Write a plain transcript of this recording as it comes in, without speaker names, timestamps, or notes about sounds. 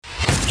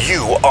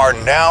You are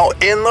now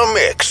in the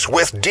mix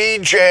with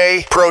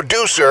DJ,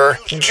 producer,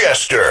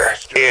 Jester.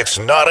 It's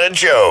not a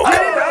joke.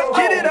 Get it up,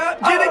 get it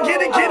up, get it,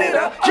 get it, get it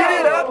up, get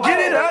it up, get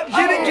it up,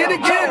 get it, get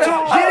it, get it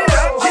up, get it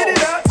up, get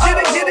it up, get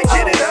it, get it,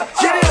 get it up,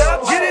 get it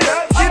up, get it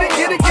up, get it,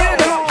 get it, get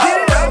it up, get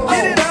it up,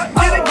 get it up,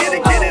 get it, get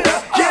it, get it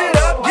up, get it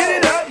up, get it up, get it,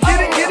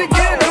 get it,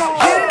 get it up, get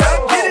it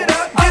up, get it up, get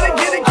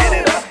it, get it,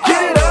 get it up, get it up, get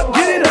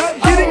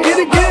it up, get it, get it, get it up, get it up, get it up, get it, get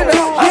it, get it up,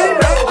 get it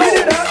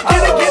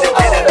up,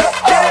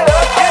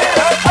 get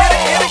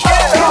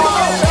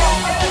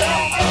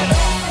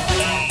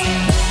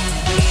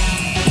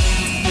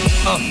it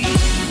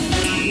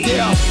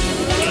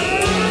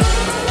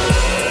up,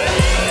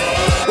 get it,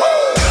 get it, get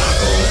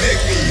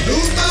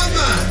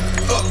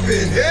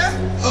it up. Yeah.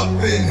 Up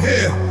in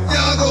here,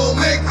 y'all gon'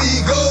 make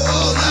me go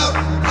all out.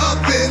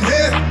 Up in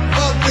here,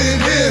 y'all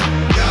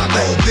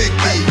gon' make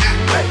me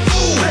act like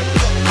fool.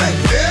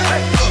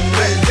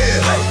 Up in here,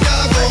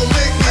 y'all gon'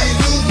 make me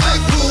lose my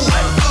cool.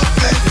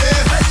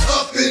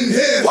 Up in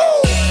here.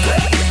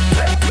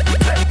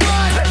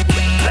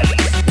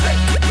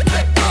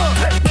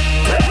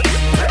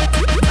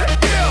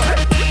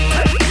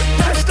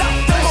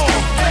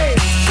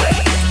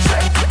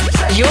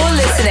 You're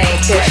listening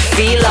to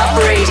Feel Up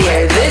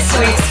Radio. This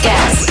week's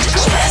guest,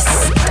 Jester.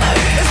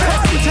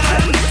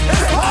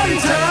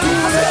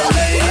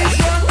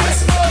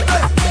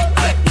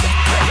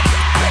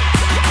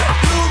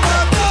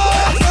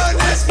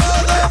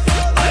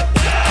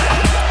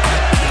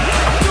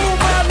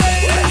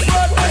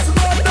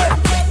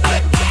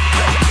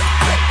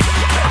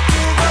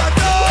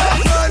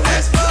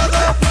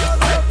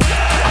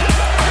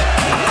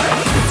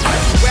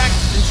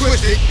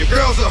 Your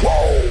girls are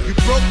you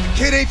broke, the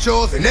kid ain't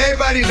yours, and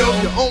everybody know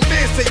your own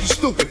man say you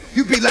stupid.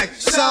 You be like,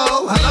 so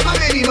I love my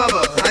baby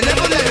mother, I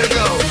never let her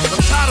go.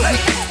 I'm tired of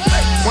weak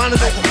wanna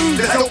know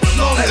that don't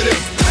belong to them.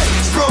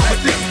 Strong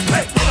with them,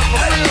 like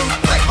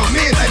my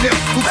mans and them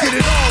who get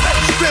it all,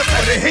 strip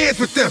on their hands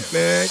with them.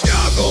 Man,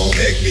 y'all gon'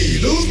 make me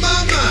lose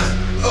my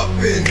mind. Up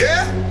in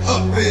here,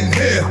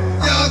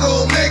 y'all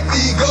gon' make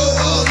me go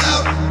all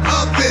out.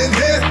 Up in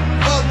here,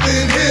 y'all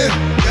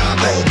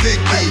gon' make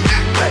me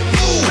act like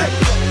fool.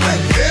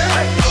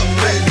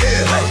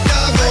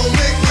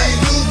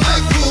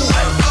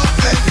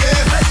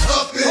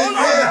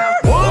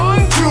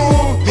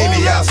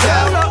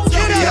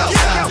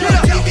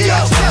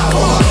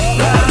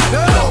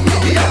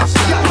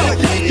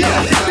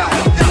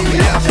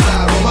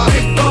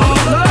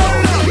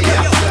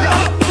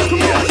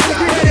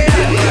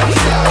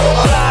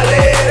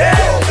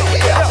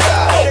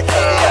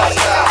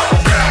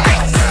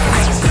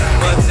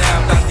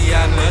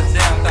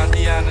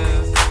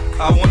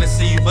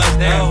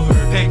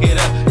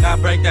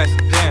 Break that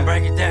shit down,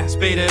 break it down,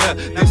 speed it up,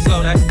 now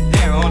slow that shit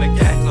down on the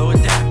gang, slow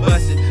it down,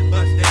 bust it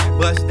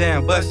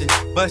down, bust it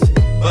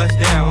down, bust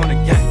down on the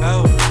gang,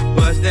 over,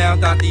 bust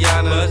down,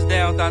 Tatiana,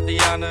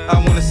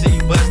 I wanna see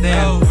you bust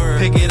down, over,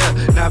 pick it up,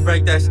 now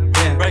break that shit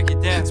down, break it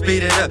down,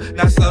 speed it up,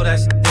 now slow that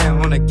shit down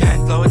on the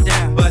gang, slow it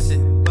down, bust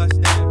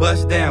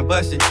down,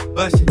 bust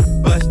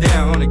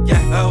down on the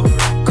gang, over.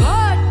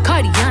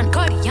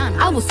 Cardiana,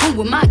 I was home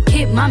with my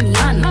kid,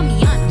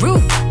 Mamiana,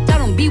 Rude, I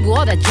don't be with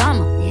all that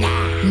drama.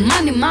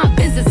 Minding my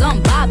business,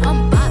 I'm Bob.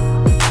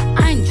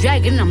 I ain't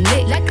dragging, I'm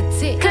lit like a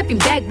tick. Clapping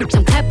back, bitch,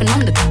 I'm clapping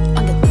on the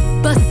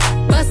bust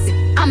it.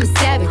 I'm a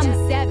savage.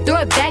 Throw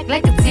it back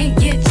like a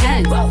 10-year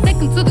challenge. Take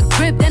him to the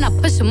crib, then I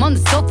push him on the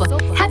sofa.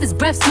 Have his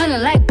breath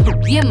smelling like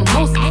yeah,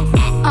 mimosa.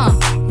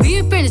 We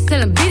ain't finished, tell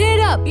him beat it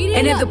up.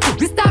 And if the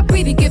poop stop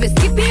breathing, give it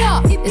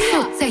CPR. It's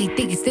so tight,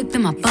 think it slipped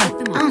in my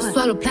butt. I don't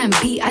swallow plan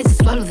B, I just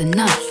swallow the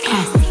nuts.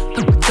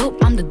 Dope,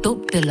 I'm the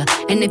dope dealer.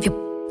 And if you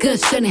good,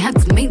 shouldn't have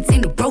to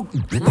maintain the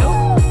broken.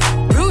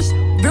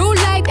 Real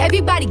life,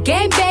 everybody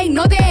gang bang,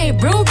 no they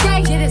ain't real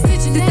right.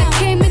 Since I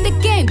came in the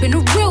game, been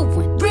a real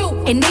one.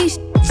 And they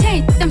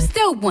changed, I'm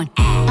still one.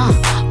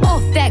 All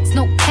facts,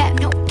 no cap.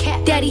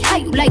 Daddy, how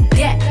you like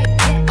that?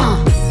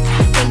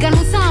 Ain't got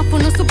no time for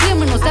no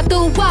subliminals. After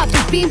a while,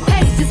 just being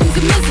petty, just was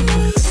a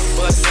miserable.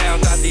 Bust down,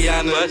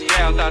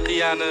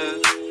 Tatiana.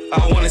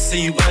 I wanna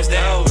see you bust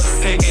down,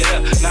 pick it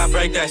up, now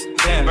break that shit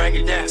down, break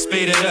it down,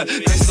 speed it up,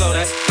 then slow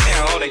that shit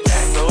down on the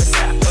gas, slow it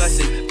down,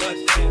 bust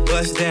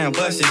down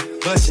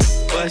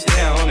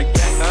on the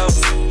gas,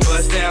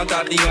 bust down,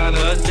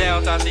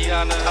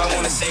 Tatiana, I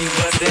wanna see you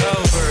bust down,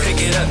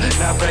 pick it up,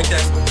 now break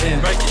that shit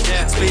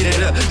down, speed it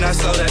up, now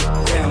slow that shit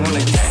down on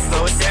the gas,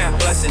 slow it down,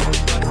 bust down on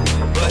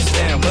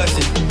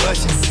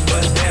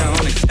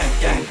the gang.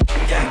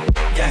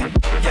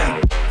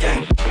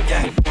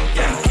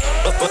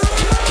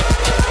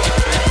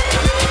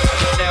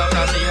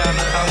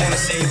 I wanna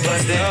see you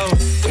bust down.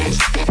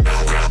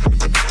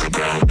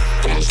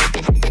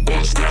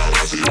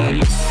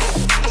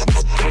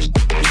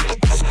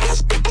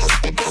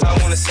 I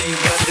wanna see you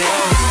bust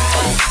down.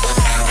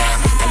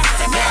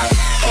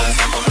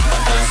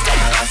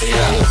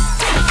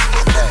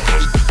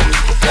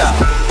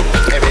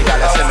 Every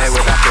girl see me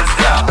with a thing,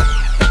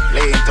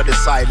 lean to the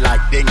side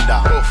like ding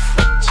dong.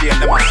 Chain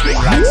them a swing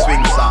like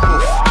swing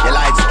song. You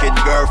like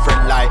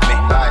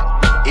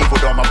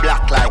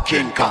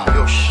King Kong.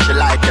 She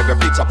like every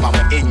pizza on my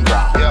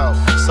Ingram. Yo.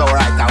 So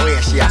right away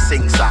she a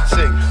sing song.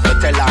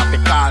 But tell her to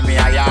call me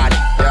a yardie.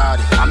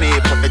 I may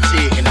put the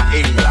G in a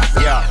England.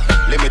 Yo.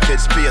 Limited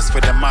space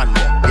for the man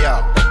them.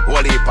 Yo.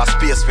 Whole heap of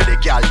space for the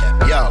gal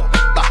them. Yo.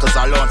 Bottles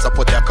alone, so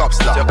put your cups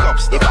down.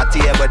 If a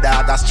table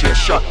dog, that's straight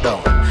shut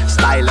down.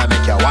 Style and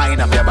make you wind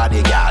up your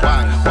body, girl.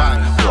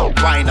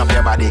 Wind up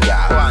your body,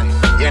 girl.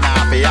 You know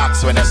how to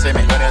ask when you see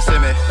me.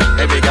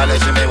 Every girl you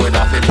see me with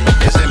a feeling.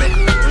 You see me?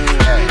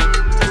 Hey.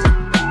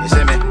 You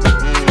see me?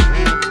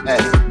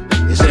 Hey.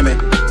 You see me?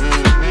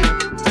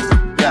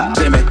 Yeah.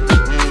 See me?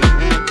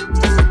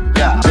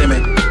 Yeah. See me?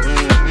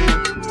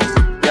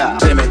 Yeah.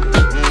 See me?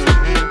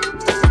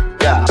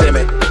 Yeah. See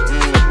me?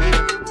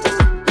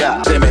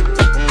 Yeah. See me?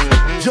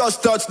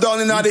 Just touched down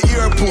in the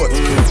airport.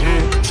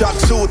 Track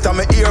suit and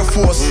my Air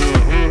Force.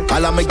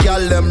 All of my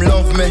gal them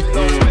love me.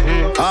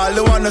 All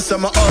the wanna say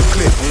me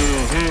ugly.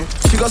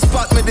 She go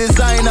spot me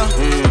designer.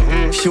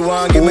 She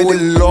want give me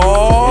the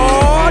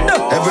Lord.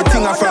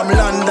 Everything I from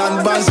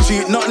London, Bond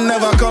Street. Nothing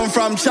ever come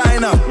from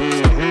China.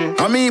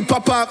 I mean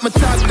pop up, me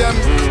tag them.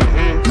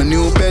 My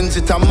new Benz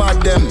it a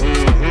mad them.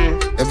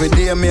 Every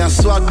day me a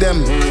swag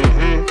them.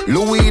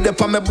 Louis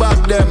up on me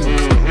back them.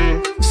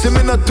 See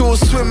me not too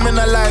swim, me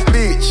not like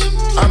beach.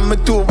 And me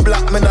too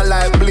black, me not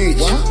like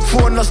bleach.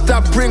 Phone no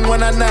stop ring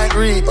when a night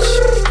reach.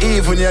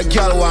 Even your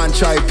girl want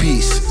try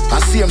peace. I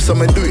see him, so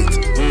me do it.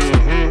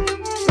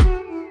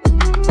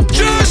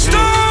 Just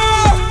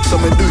stop! So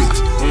me do it.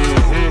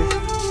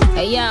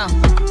 Hey yo,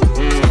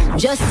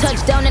 just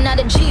touched down and out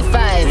of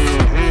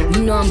G5.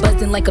 You know I'm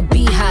buzzing like a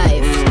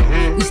beehive.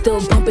 We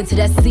still bumping to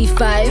that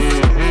C5.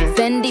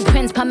 Fendi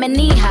prints pa my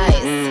knee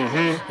highs.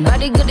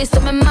 Body good is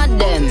some mad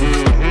them.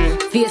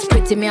 Fierce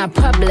pretty me a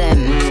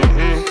problem.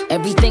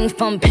 Everything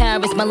from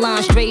Paris,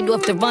 Milan, straight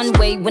off the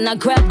runway when I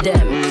grab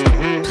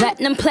them.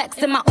 Platinum plaques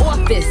in my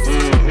office.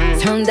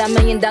 Turned that $1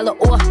 million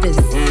office.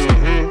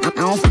 I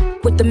don't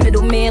f with the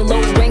middleman,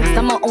 low ranks.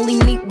 I'ma only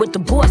meet with the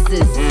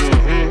bosses.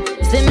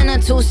 Swimming or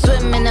two,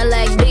 swimming I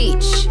like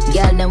beach.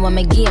 Y'all know I'm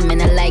a game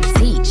and I like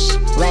teach.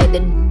 Ride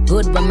the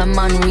good when my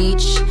man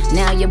reach.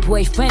 Now your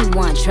boyfriend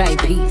want try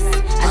peace.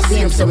 I see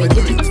him so we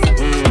do it.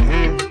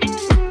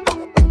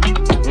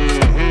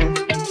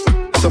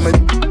 So me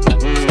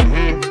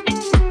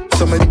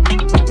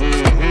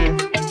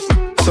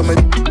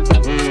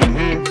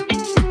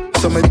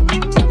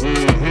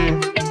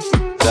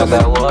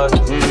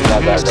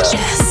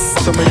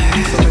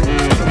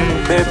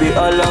Baby,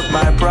 all of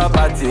my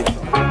property,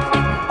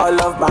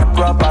 all of my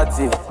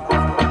property.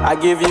 I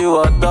give you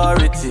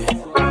authority,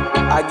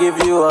 I give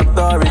you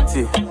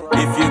authority.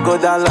 If you go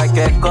down like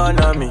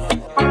economy,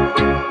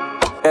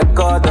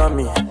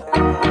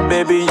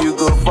 baby, you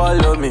go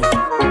follow me,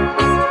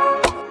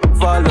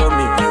 follow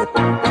me.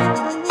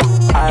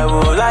 I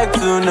would like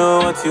to know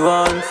what you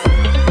want,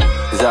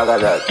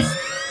 Zagadat.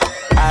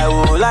 I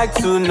would like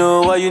to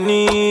know what you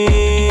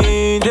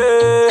need,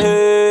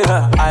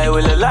 yeah. I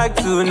would like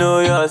to know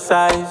your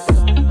size,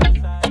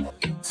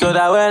 so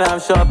that when I'm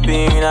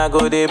shopping, I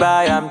go dey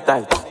buy, I'm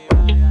tight.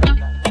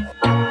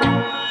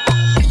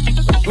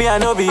 Me, I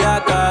no be a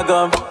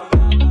kagum,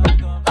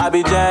 I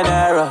be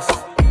generous.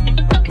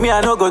 Me,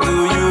 I no go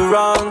do you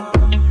wrong,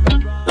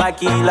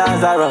 like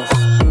Lazarus.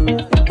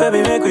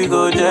 Baby, make we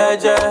go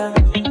jeje,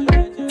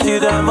 till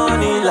the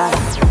money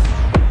light.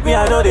 Me,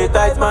 I know they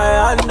tight my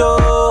hand,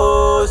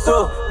 oh.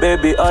 So,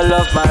 baby, all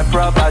of my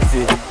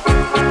property,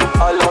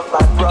 all of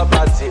my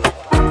property.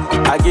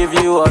 I give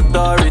you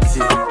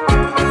authority,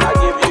 I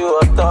give you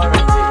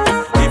authority.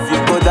 If you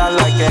go down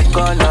like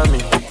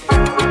economy,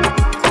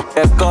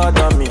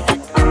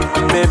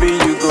 baby,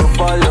 you go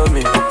follow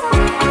me,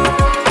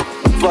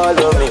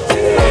 follow me.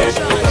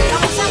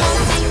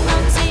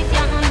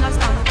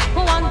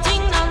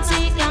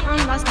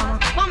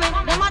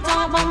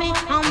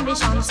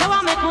 So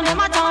I make them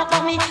a talk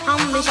about me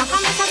ambition.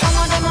 Come and some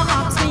of them a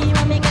ask me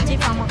where me get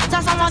it from.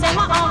 So some of them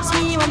a ask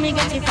me where me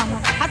get it from.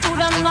 I told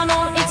them no,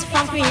 no, it's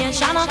from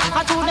creation.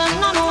 I told them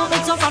no, no,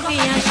 it's from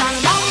creation.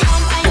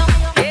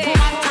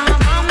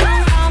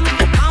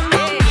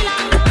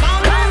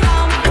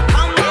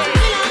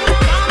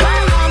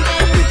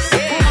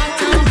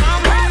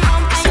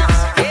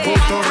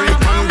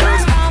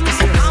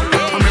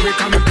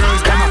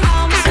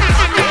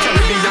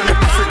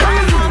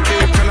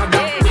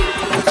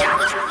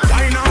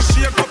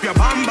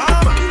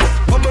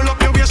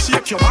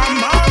 Your bam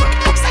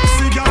bam,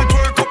 sexy girl,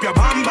 twerk up your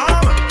bam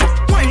bam.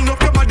 Wind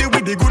up your body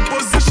with the good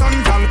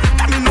position, girl.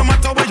 Tell me no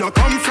matter where you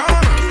come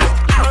from.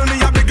 Tell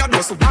me a bigger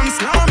dose one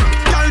slam.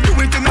 Girl, do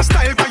it in a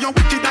style, 'cause you're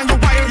wicked and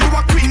you're wild. You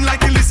a queen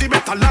like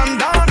Elizabeth of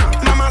London.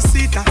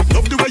 Mamacita,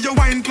 love the way you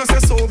wine, plus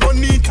you're so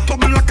bonita.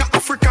 Bubble like a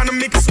African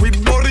mix with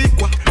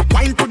Boricua.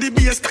 Wine to the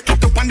bass, cock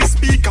it up on the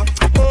speaker.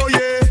 Oh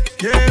yeah,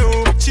 yeah,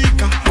 oh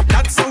chica.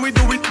 That's how we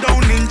do it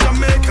down in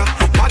Jamaica.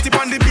 Party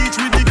on the beach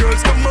with the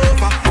girls come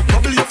over.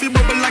 Bubble you feel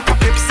bubble like a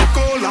Pepsi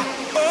Cola.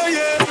 Oh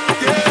yeah,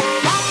 yeah.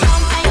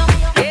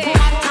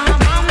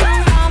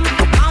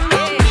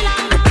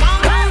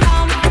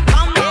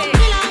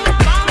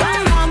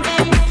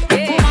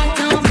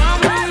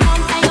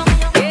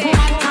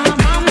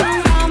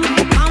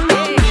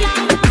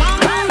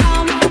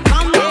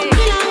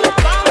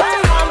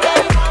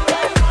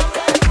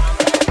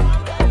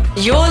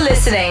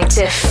 listening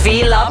to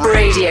Feel Up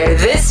Radio.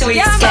 This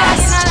week's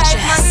guest,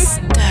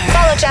 Jester.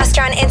 Follow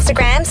Jester on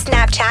Instagram,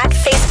 Snapchat,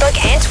 Facebook,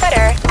 and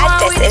Twitter at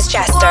This Is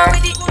Jester.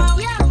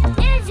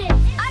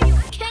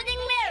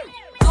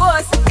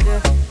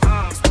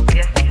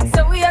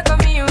 So we are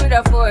coming with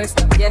a force,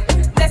 yeah.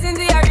 Blessings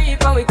we are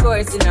reap and we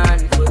coursing on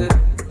full.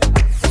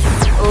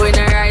 Oh, in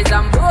a rise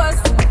and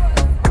boast.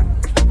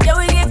 Yeah,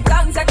 we give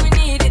thanks like we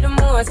need it the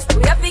most.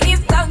 We have to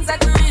give thanks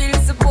like we really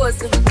supposed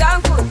to be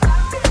thankful.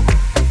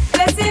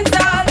 Blessings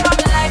all from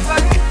my life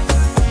and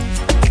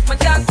my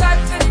thank God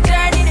for the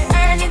journey, the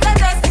earnings and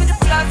just for the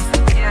plus.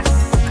 Yeah,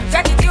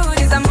 gratitude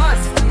is a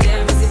must. Yeah,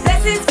 we see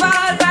blessings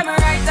fall by my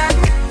right hand.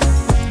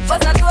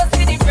 But I toast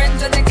with the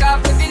friends when they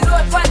come to be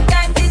load. One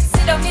time did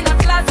sit down in a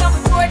class and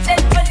we poured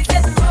then police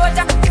said the road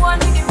and one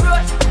with the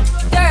road.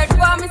 Third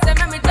form is a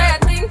memory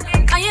tired thing.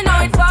 And you know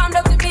it formed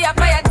up to be a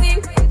fire thing.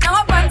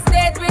 Now up on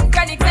stage with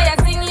chronic say I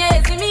sing. Yeah,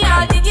 you see me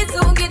all diggy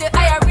soon get the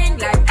higher ring.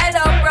 Like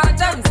hello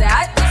brother, me say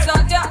I just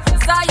shot ya.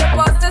 Saw your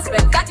poster,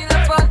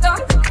 spectacular photo.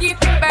 Keep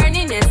it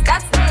burning, yes,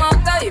 that's the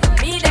motto. If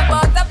me the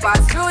butter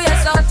pass through your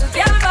soul to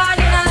get ball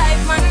in a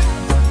life, man.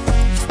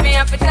 Me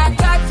up with that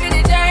God for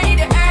the journey,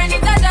 the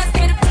earnings are just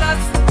for the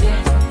plus.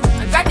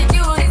 Yeah, and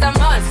gratitude is a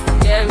must.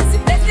 Yeah, we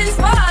see blessings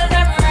fall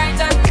down my right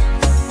hand.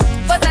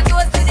 But I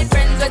toast to the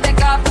friends when they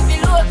come to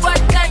me load.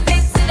 One time they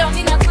sit down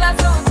in a class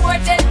and we pour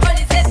then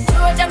police said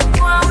road and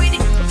go on with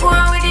it, go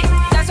on with it.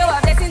 That's how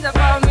our blessings are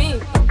for me.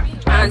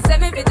 And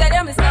send me to tell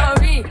them my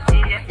story.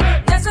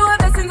 That's how our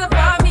blessings are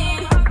for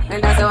me. And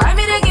that's how I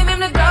made to give him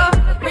the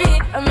glory.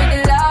 I'm in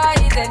the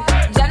light and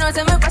Jah knows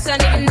I'm a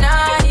passion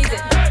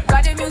ignited.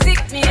 Got the music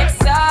me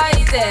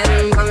excited.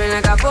 I'm coming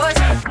like a push.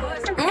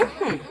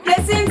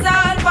 Blessings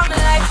all for my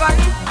life and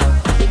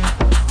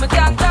my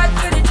thank God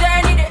for the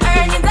journey, the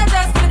earnings are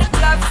just for the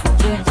clubs.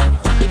 Yeah,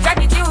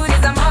 gratitude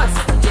is a must.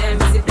 Yeah,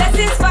 me see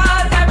blessings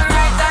fall by my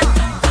right hand.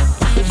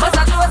 But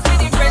I toast with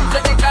the friends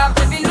that take off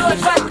the load.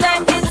 One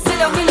time did sit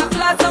down in a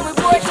class and we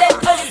both said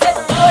police said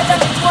the road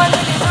and we one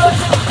with the road.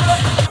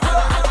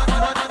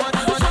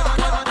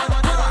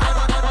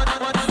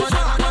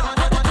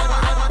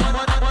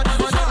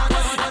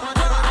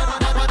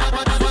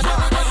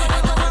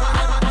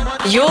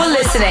 You're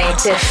listening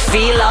to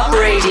Feel Up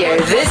Radio.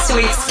 This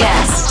week's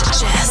guest,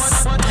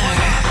 Jester.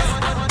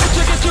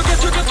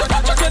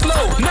 Check it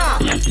low, now.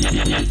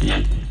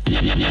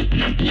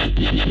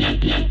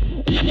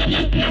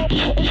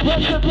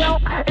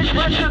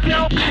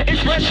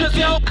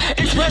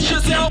 Express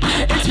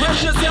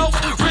yourself,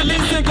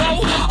 release and go.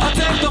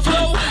 Attack the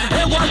flow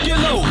and work it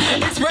low.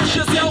 Express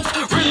yourself,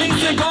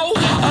 release and go.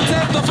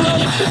 Attack the flow,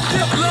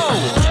 dip low.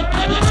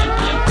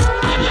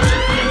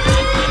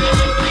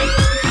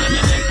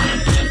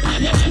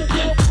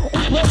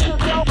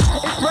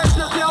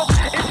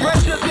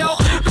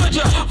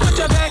 Put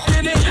your back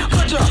in it.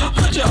 Put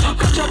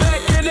your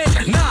back in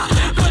it. Nah.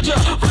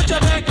 Put your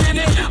back in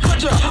it.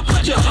 Put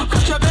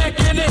your back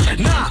in it.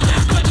 Nah.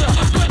 Put your.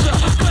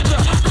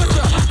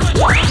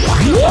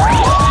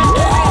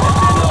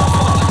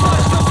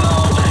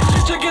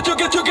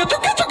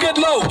 Get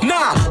low.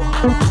 Nah.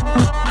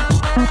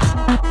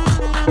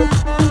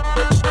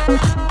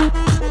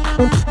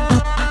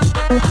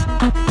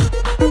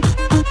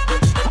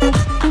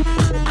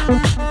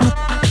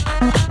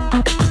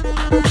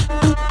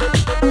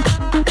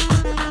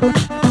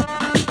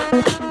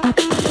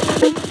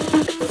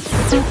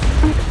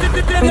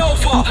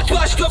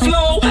 Flush the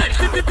flow,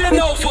 bend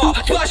over,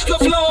 flush the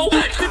flow,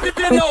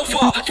 bend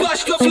over,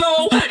 flush the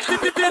flow,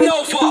 bend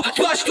over,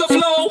 flush the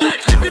flow,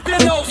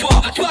 bend over,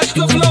 flush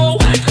the flow,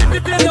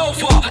 bend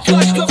over,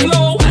 flush the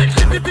flow,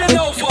 bend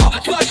over,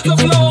 flush the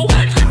flow,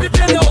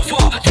 bend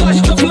over,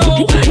 flush the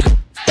flow.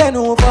 Bend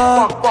over,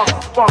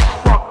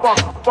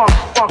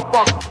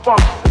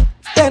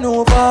 bend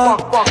over.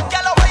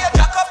 Yellow where you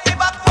jack up the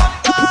back.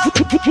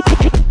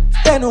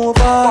 Bend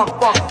over.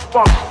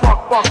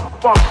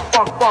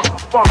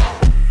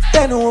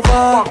 Bend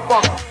over.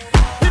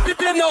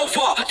 Bend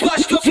over.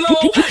 Flash the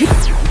flow.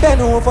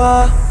 Bend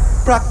over.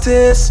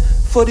 Practice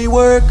for the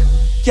work.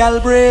 Gal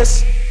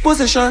brace.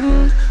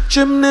 Position.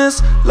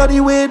 Gymnast. Love the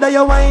way that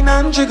you whine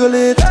and jiggle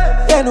it.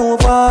 Bend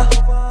over.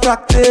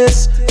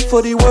 Practice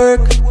for the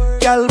work.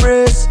 Gal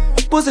brace.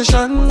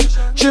 Position.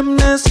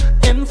 Gymnast.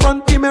 In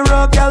front the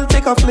mirror. Gal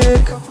take a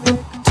flick.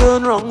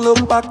 Turn round,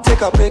 look back,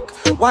 take a pic.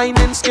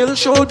 Whining skill,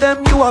 show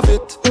them you have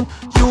it.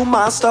 You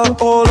master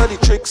all of the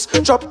tricks.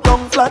 Drop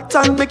down flat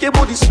and make your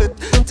body split.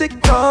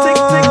 Tick tock, tick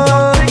tick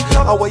tock, tick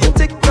tock. How are you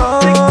tick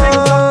tock? Tick tick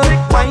tock, tick.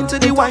 Wine to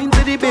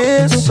the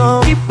bass.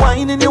 So keep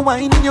whining your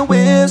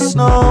waist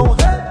now.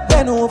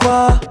 Bend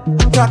over,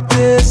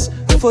 practice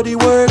for the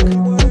work.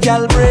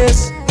 Gal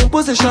brace,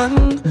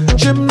 position,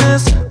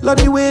 gymnast. Love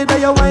the way that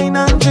you whine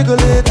and jiggle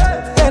it.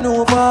 Bend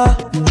over,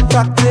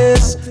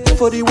 practice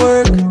for the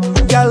work.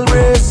 Gal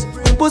brace,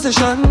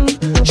 position,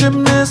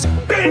 gymnast.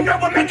 Bend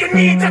over, make your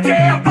knees to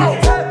tear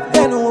out.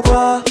 Bend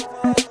over.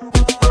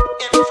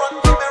 In front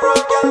of the mirror,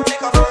 gal,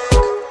 take a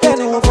flick.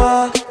 Bend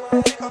over.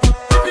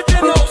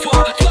 Bend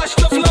over, flush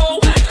the flow.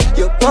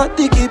 Your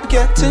body keep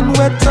getting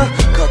wetter,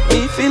 got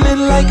me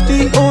feeling like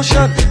the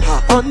ocean.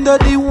 under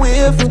the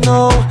wave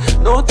now.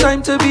 No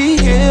time to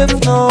behave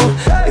now.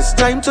 It's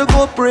time to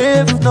go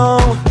brave now.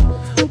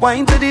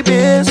 Wine to the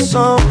bass,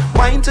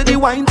 wine to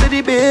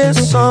the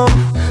bass,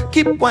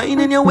 keep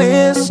whining your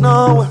waist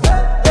now.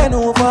 Bend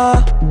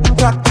over,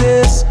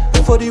 practice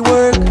for the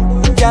work,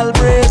 gal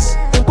brace,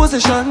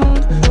 position,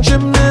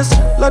 gymnast.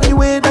 Love the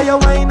way that you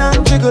whine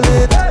and jiggle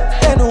it.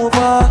 Bend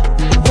over,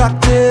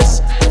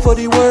 practice for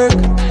the work,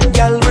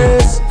 gal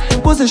brace,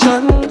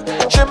 position,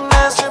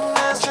 gymnast.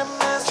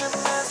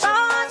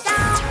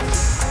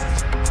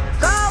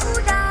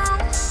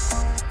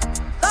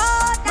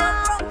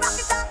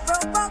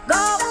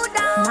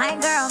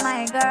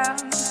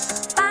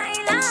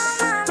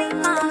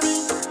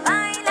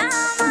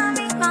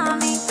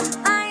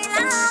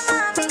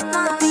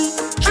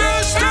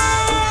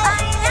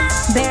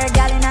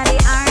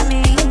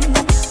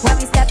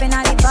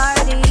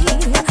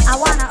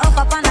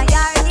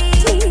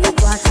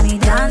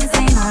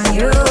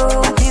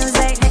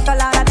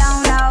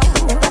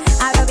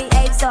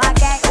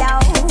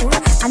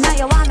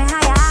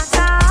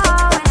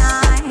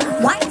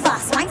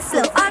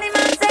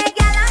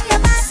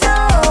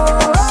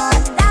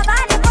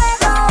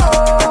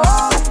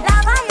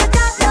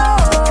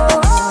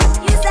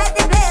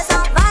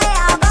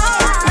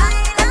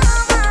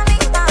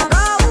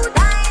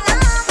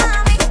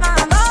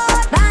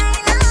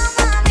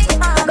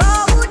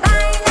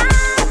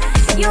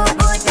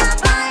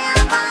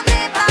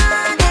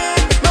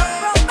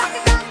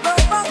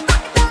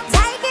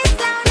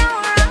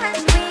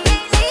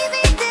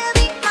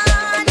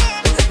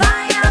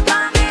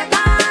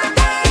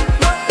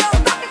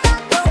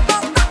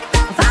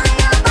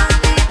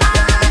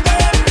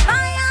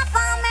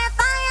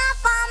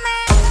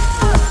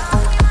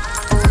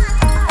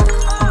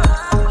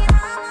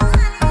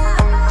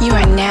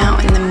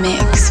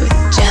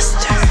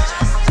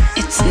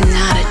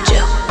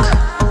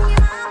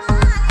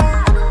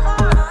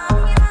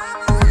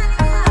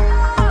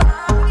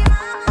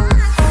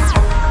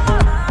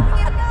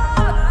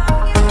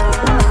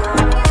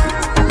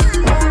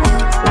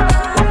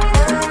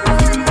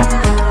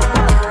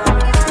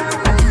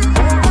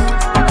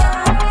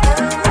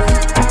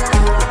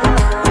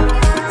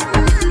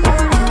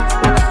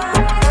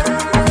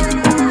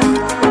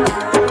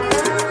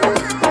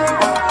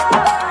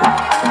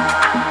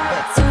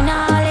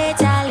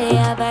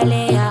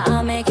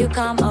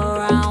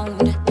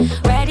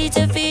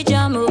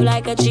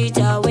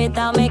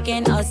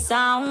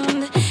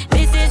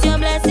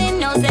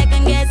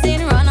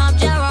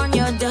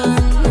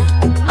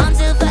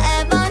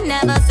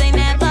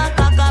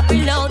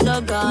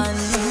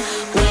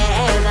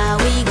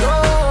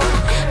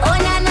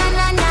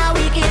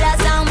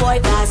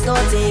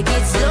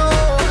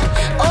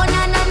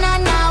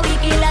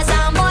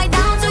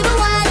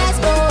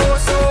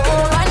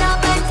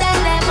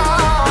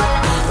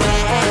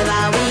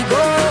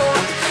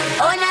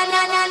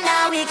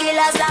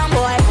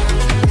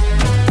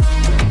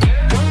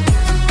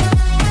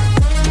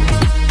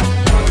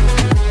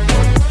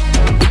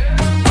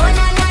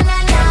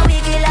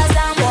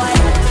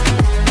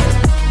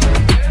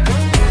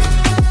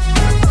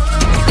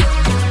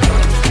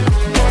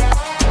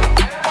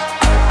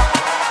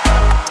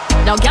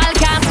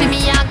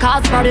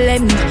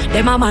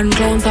 Them a man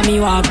clowns and me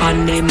walk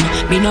on them.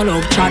 Me no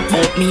love chat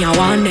but me I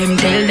want them.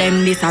 Tell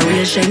them this a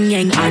real Shen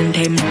Yang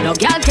anthem. No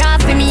girl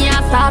can't see me a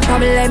start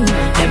problem.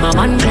 Them a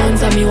man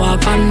clowns and me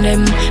walk on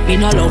them. Me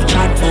no love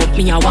chat but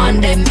me I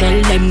want them.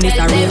 Tell them this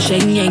a real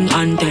Shen Yang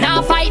anthem.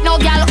 Now fight no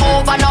girl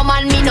over no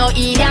man, me no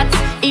idiot.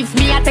 If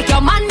me a take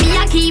your man, me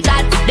a keep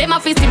that. Them a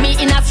fi see me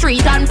in a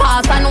street and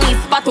pass and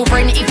whisper to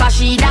friend if a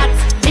she that.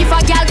 If a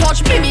girl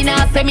touch me, me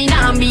nah say me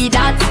nah be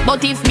that.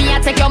 But if me a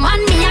take your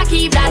man, me a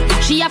keep that.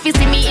 She a fi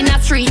see me in a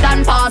street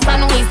and pass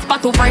and whisper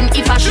to friend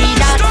if a she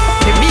that.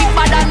 Me big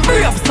bad and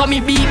brave, so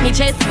me beat me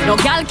chest. No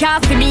girl can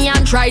see me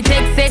and try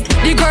take it.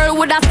 The girl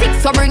with a stick,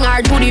 so bring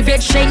her to the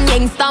vet. Shen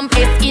Yang stamp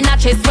S in a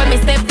chest when me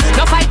step.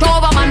 No fight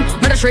over man,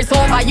 me the stress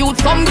over youth.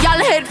 Some girl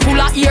head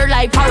full of ear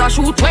like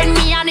parachute. When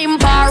me and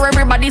him par,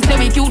 everybody say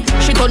we cute.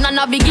 She turn a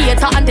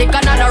navigator and take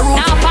another route.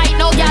 Now fight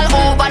no girl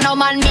over no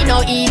man, me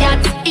no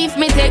idiot. If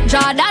me take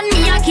Jordan,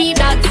 me a keep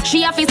that.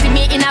 She a fi see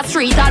me in a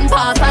street and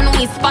pass and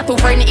whisper to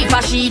friend if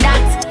a she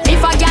that. If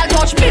a girl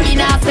touch me, me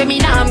nah say me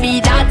nah be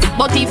that.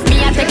 But if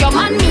me a take your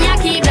man, me a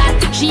keep that.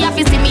 She a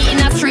fi see me in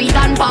a street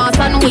and pass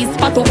and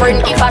whisper to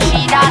friend if a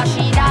she that.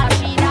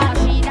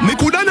 Me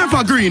coulda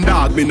never green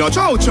dog, me no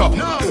chow chow.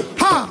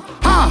 Ha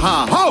ha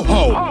ha ho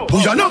ho.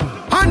 Who ya know?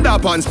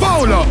 Underpants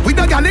polo. With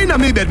a gal inna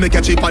me bed, me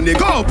catch it on the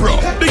GoPro.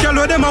 The gal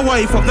with them a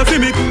wife up, no fi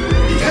me.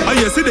 I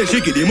you see the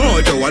shaky the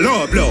mojo a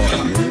low blow.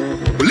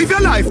 Live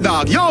your life,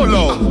 dog,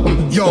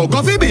 YOLO. Yo,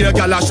 coffee be a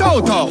gal a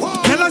shout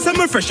out. Tell us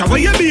I'm fresh, how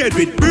you beard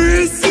with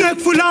breeze. Neck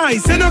full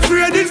ice, and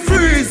afraid it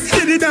freeze.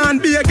 Steady down,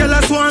 be a gal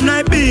a swarm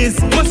like bees.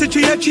 Must it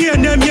a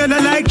chain, them yellow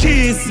like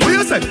cheese. What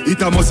you say?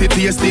 It a must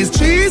taste this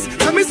cheese.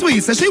 Tell me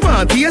sweet, say she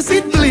want taste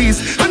it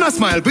please. And a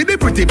smile with the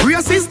pretty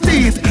braces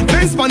teeth.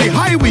 Benz on the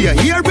highway,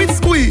 here with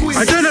squeeze.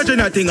 I tell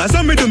her thing, I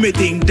saw me do me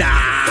thing, dog.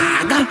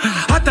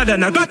 Hotter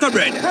than a gutter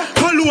bread.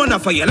 Call one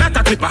for you like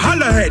a clip of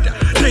hollow head.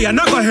 They are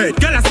not go hurt,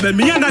 girl I spell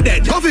me and a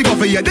dead. Coffee,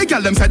 yeah, they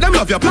girl them say them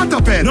love your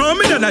platter pen. No,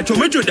 me don't like to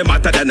me do them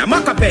hotter than a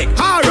maca peg.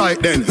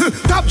 Alright then,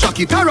 top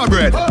jockey, tara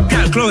bread.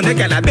 Girl clone, they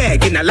got a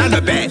bag in a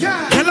lullaby.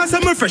 Tell us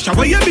I'm fresh,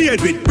 how you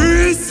beard with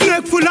breeze.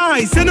 Neck full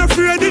ice, and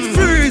afraid it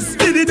freeze.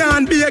 Did it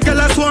down, be a girl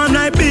a swan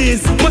like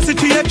bees. Must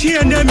it a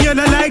chain, them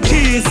yellow like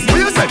cheese. What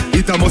you say?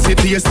 It a must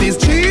taste this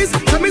cheese.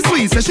 Tell me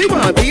sweet, say she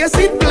want taste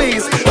it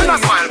please. And a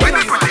smile with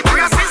the pretty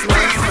braces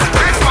teeth.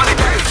 Next money,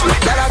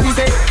 tell her we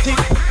say tick,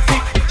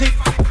 tick, tick,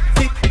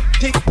 tick,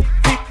 tick,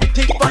 tick,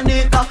 tick,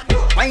 bonita.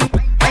 Wine,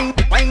 wine,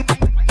 wine,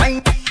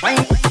 wine,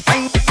 wine,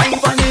 wine, wine,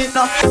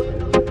 bonita.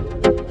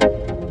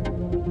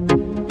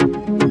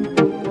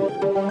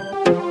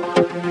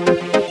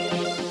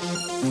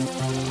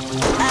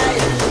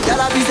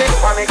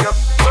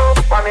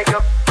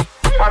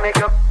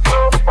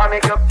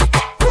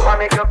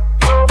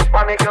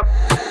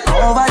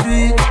 Overdo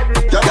it.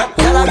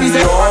 Y'all a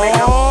busy.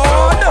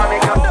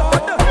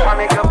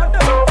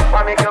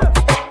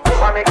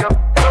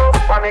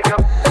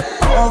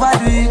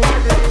 Overdo it.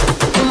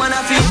 Woman a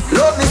feel.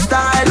 Love me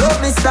style, love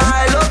me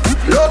style,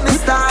 love me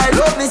style,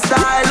 love me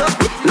style,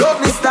 love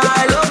me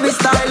style, love me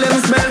style. Let me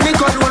smell me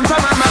cut one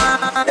from my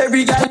man.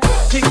 Every girl.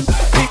 Tick,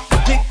 tick,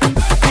 tick,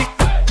 tick,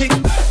 tick,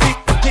 tick,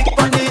 tick,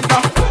 bonita.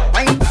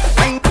 Wine,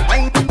 wine,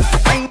 wine,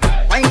 wine,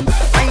 wine,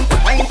 wine,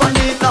 wine,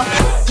 bonita.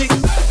 Tick,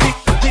 tick,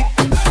 tick,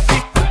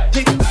 tick,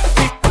 tick,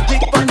 tick,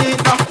 tick,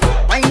 bonita.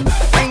 Wine,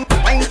 wine,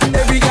 wine.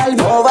 Every girl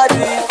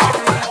overdo it.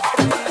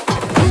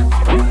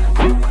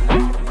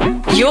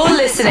 You're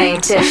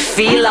listening to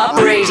Feel Up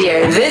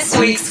Radio. This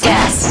week's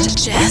guest,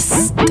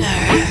 Jester.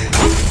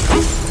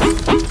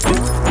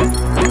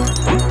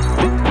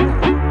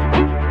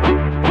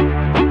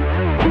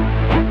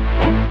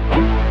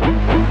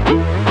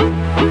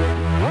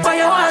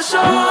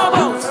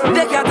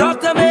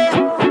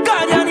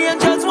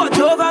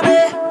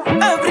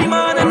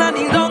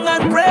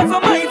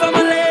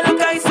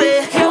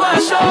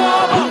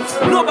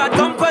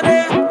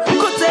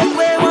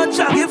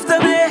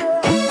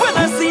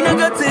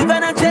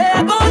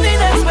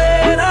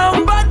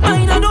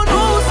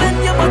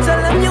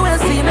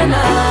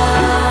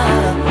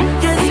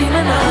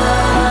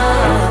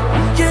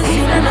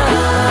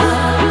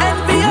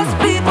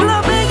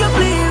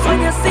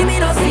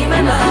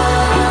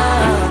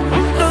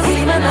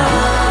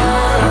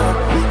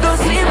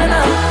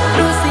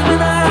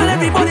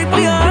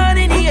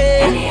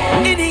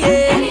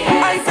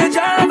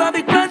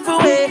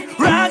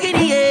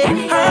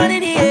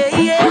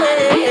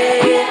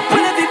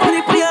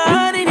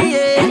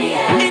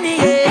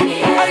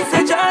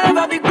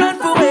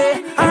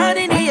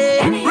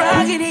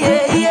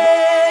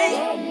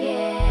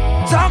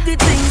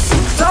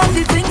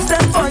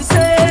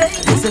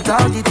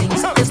 All the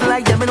things, it's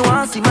like them and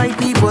want see my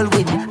people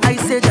win. I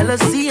say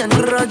jealousy and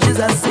grudges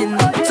are sin.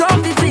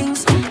 Talk the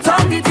things,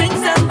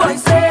 them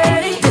boys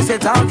say. They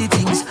said all the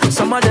things,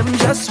 some of them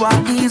just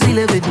want easy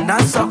living.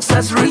 And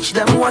success reach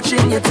them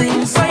watching your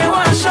things. So you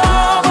want show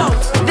out,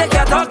 they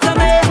can't talk to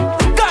me.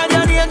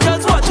 Guardian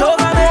angels watch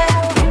over me.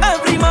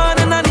 Every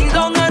morning I kneel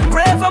down and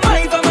pray for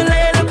my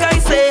family. Look I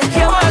say,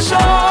 you want show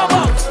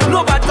out,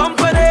 no bad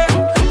company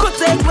could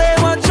take away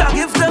what you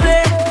give to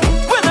me.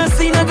 When I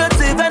see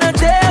negative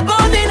energy,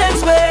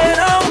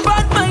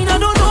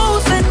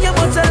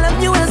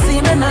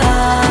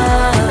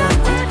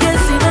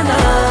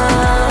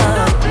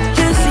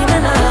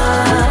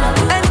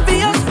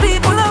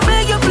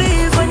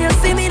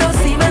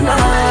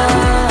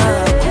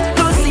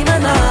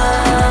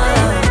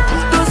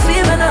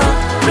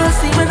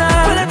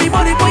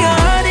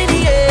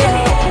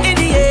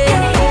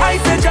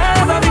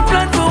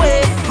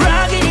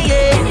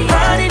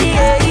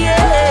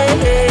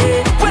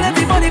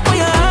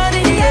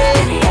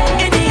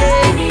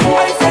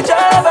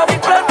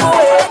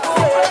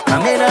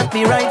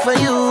 be right for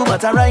you,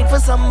 but I right for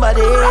somebody.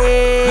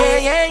 Yeah,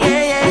 yeah,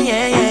 yeah, yeah,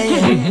 yeah, yeah,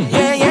 yeah,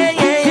 yeah, yeah,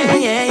 yeah,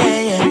 yeah,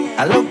 yeah, yeah.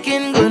 I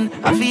looking good,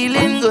 I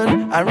feeling good,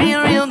 I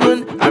real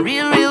good, I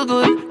real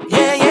good.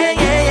 Yeah, yeah,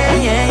 yeah, yeah,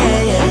 yeah,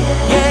 yeah,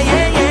 yeah, yeah,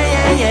 yeah,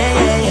 yeah, yeah,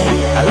 yeah,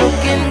 yeah. I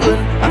looking good,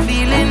 I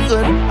feeling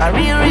good, I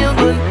real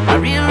good, I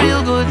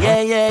real good.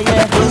 Yeah, yeah,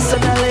 yeah.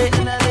 Personally,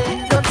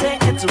 don't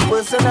take it too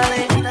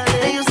personally.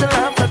 They used to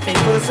laugh at me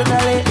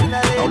personally.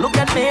 Now look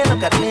at me,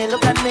 look at me,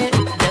 look at me.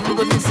 Them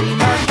couldn't see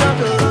my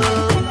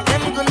struggle.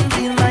 Them couldn't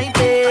feel my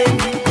pain.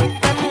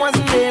 Them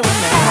wasn't there when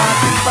my heart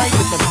would fight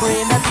with the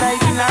brain at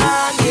night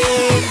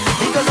again.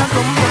 Because I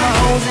come from a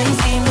housing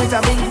scheme with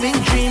a big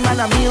dream,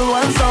 and a meal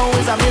once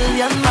always a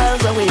million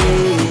miles away.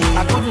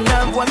 I couldn't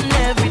have one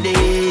every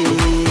day,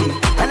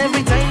 and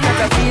every time that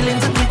I feel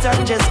into quit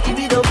and just give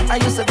it up.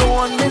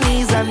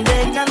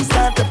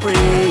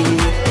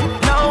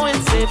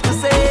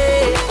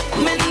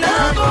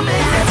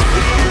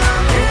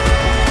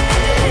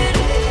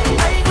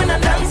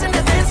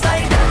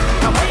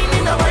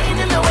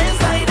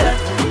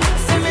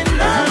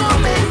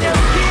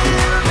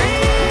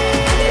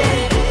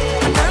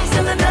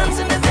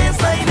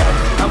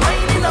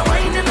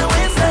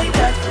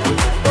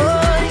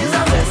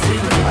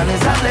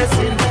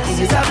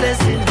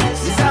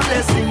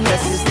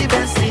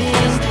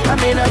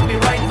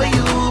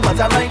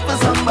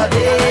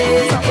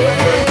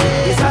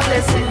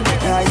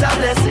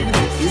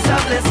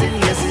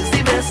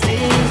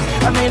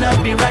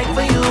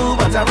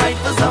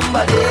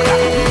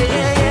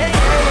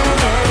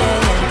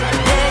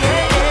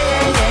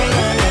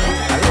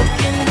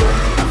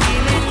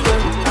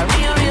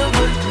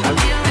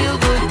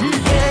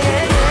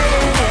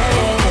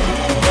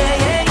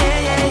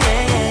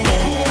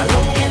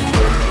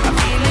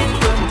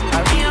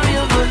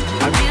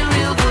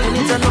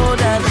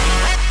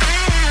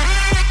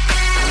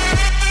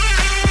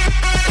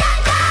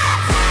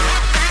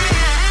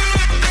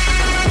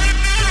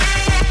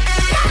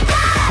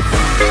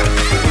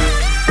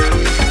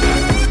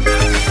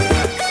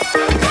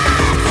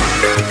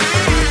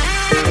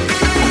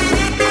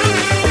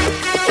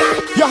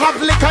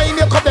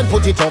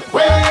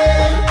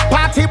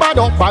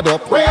 bad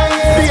up.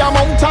 The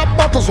amount of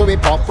bottles we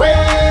pop.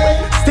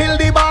 Still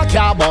the bar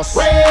can't bust.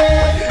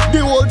 The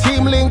whole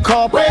team link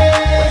up.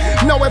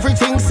 Now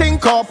everything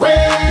sync up.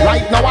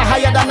 Right now we're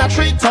higher than a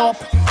treetop.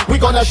 We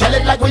gonna shell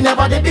it like we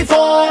never did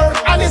before.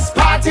 And it's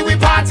party, we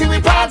party, we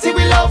party,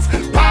 we love.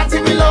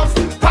 Party, we love.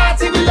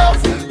 Party, we love.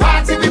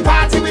 Party, we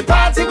party, we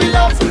party, we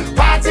love.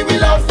 Party, we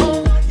love.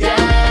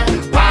 Yeah.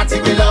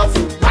 Party, we love.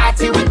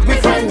 Party with me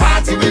friends.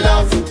 Party, we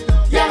love.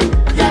 Yeah,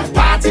 yeah.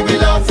 Party, we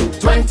love.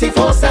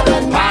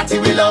 24/7. Party,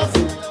 we love.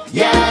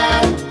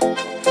 Yeah.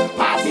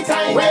 Party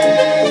time.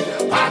 Way.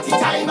 Party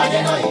time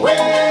again.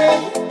 Way.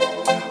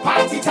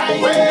 Party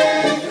time.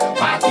 Way.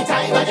 Party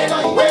time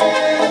again. Way.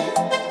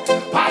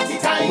 Party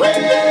time.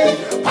 Way.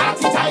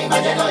 Party time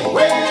again.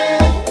 Way.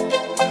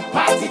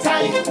 Party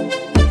time.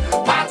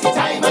 Party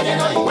time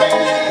again. Way.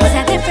 It's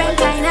a different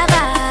kind of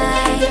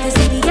vibe. You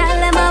see the girl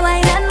them a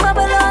wine and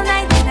bubble all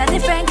night in a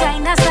different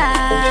kind of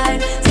style.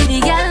 See the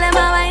girl them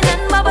a wine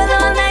and bubble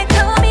all night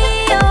to me,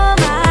 oh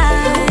my.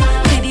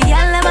 See the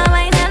girl them a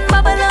wine and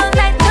bubble all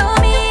night to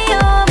me,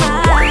 oh my.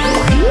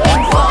 In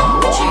 4,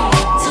 3,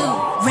 2,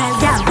 real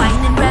girl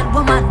whining, real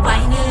woman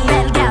whining,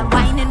 real girl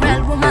whining,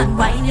 real woman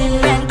whining,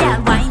 real girl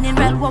whining,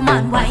 real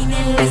woman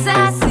whining. Is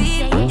that a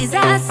scene? Is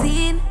that a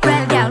scene?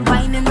 Real girl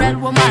whining, real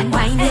woman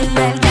whining,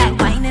 real girl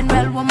whining,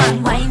 real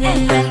woman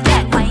whining, real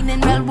girl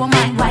whining, real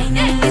woman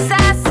whining. Is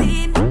that a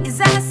scene? Is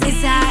that a scene?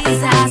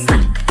 Is that a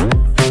snack?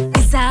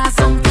 Is that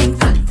something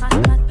fat?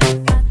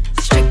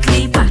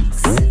 Strictly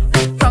facts.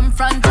 From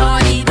front or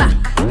the back.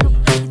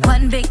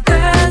 One big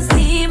girl's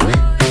team.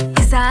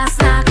 Is that a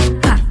snack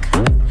pack?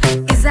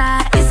 Is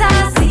that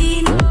a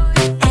scene?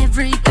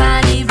 Every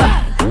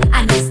carnival.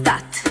 And it's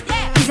that.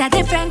 It's a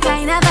different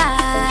kind of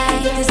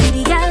vibe. You see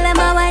the girl them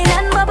a wine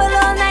and bubble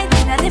all night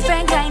in a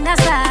different kind of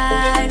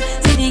style.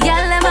 See the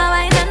girl them a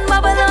wine and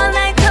bubble all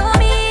night to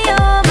me,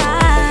 oh my.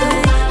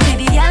 See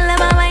the girl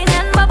them a wine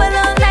and bubble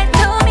all night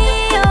to me,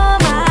 oh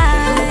my.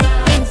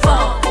 In 4,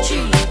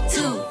 3, 2,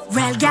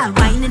 real girl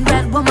whining,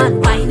 real woman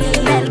whining,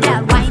 real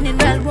girl whining,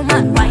 real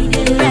woman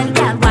whining, real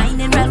girl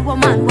whining, real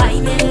woman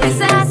whining. Is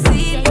that a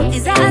scene?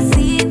 Is that a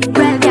scene?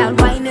 Real girl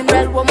whining,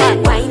 real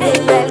woman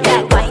whining, real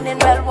girl whining,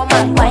 real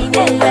woman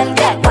whining, real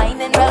girl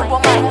whining, real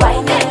woman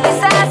whining. Is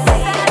that a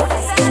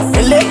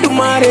scene? Let the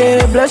money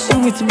bless you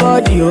with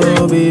body,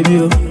 oh baby.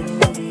 Oh.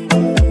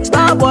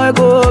 Star boy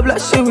go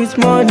bless you with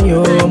money,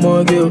 oh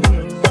my girl.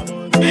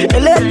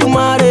 Let the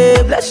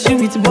money bless you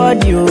with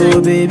body,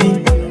 oh baby.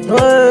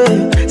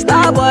 Hey.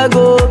 Star boy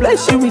go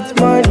bless you with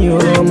money,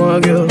 oh my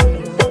girl.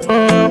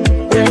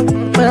 Yeah.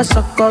 When I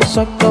suck up,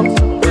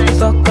 baby.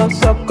 Suck up.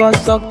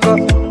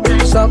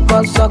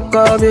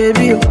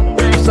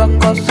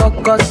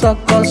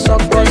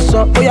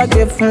 Oh yeah,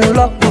 give me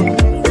lock up.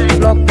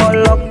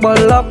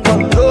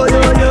 Oh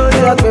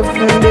yeah, give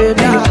me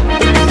baby.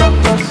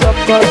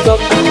 Suck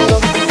up.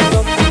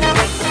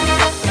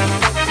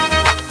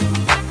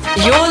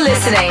 You're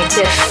listening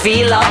to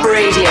Feel Up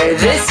Radio.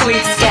 This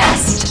week's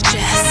guest,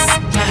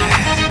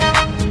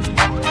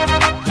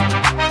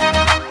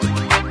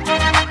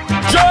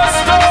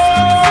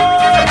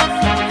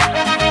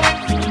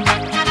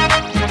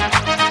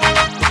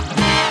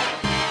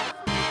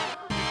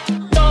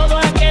 Todo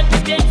aquel que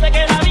piensa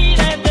que la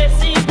vida es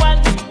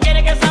desigual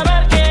tiene que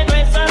saber que no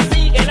es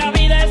así, que la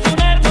vida es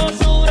una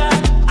hermosura,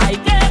 hay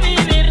que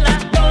vivirla.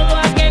 Todo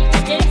aquel que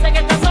piensa que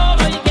está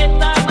solo y que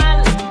está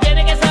mal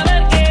tiene que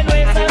saber que no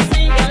es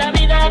así, que la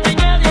vida no hay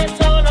nadie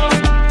solo,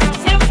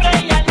 siempre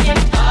hay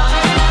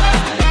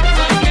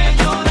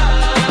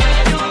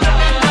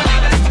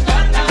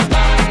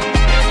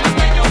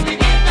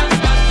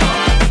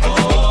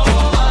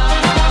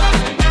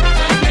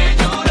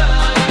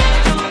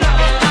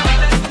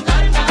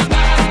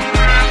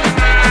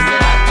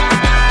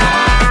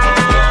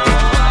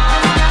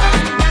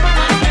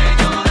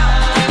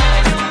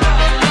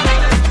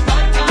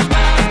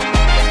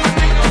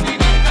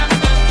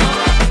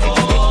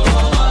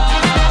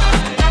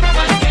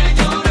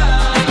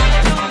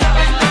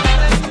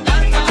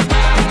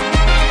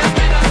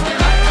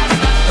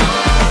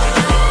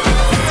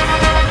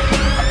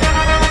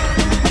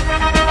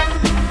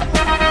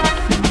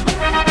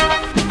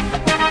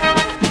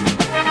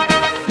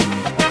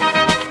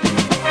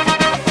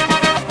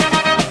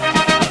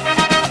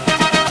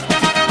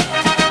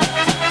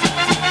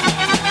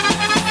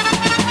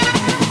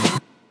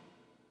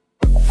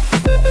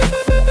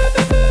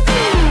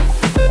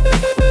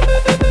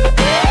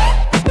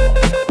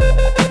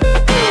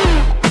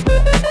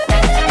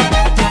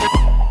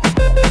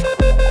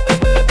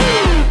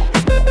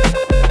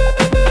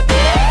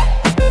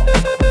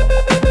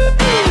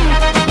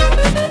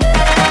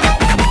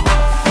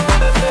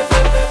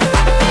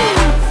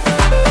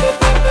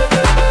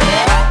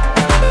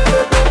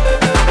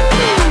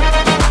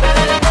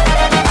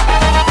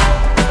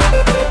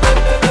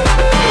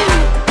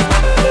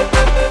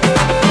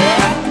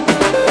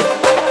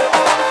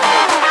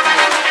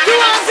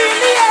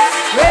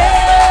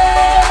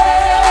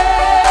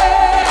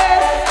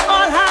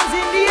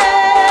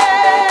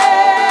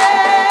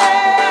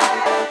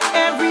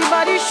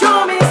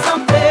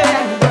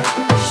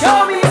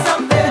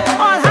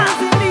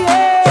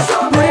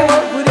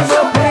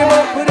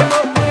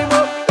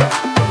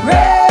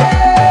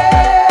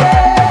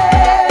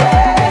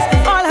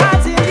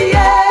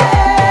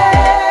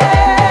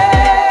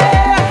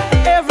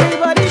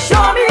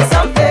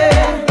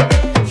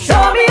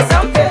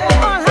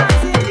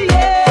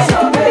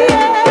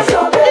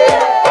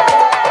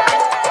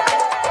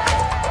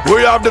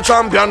have the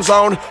champion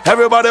sound.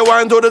 Everybody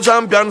whine to the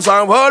champion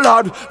sound. Well,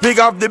 Lord, big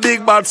up the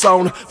big bad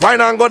sound.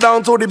 Whine and go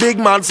down to the big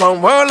mad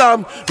sound. Well,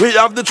 Lord, we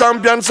have the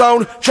champion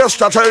sound.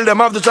 Chester tell them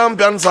have the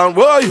champion sound.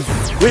 Boy,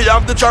 we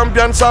have the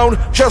champion sound.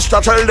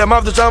 Chester tell them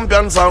have the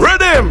champion sound.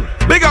 Rhythm,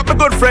 big up my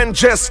good friend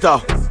Chester.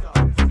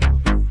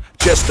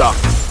 Chester,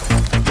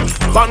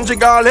 Bungie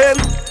Garland.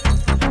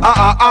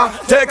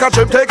 Take a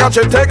trip, take a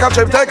trip, take a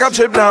trip, take a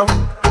trip now.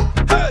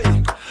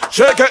 Hey.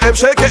 Shake it hip,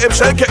 shake it hip,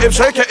 shake it hip,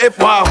 shake it hip,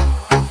 wow.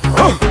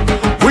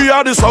 We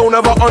are the sound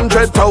of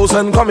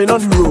 100,000 coming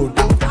on the road.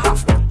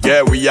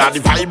 Yeah, we are the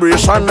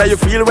vibration that you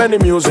feel when the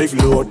music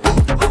load.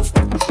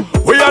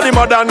 We are the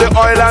mud and the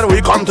oil and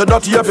we come to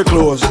dirty up your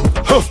clothes.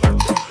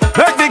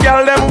 Make the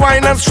girl them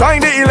wine and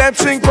shine the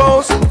electric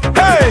pose.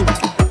 Hey,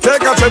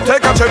 take a trip,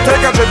 take a trip,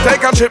 take a trip,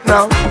 take a trip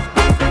now.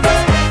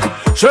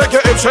 Shake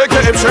it hip, shake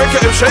it hip, shake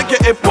it hip, shake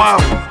it hip, wow.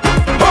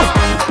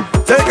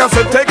 Take a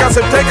sip, take a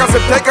sip, take a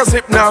sip, take a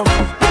sip now.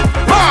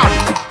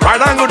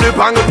 Right angle dip,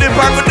 angle dip,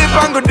 angle dip,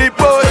 angle dip,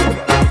 boy.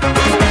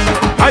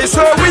 I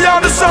swear we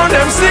are the sound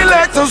them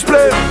selectors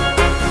play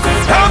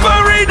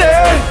every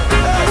day.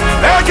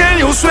 How can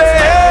you swear?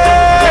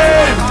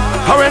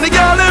 How when the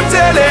girl them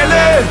tell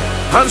it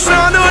and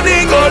sound no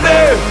dingo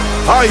day.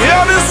 I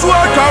hear this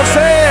word crowd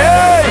say,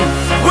 hey,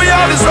 we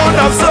are the sound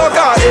of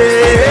soca,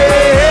 hey,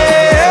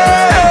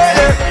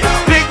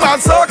 big bad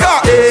soca,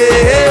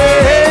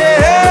 hey,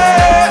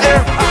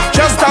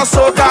 just a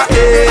soca,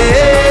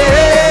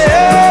 hey,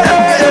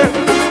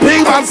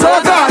 big bad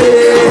soca,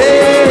 hey.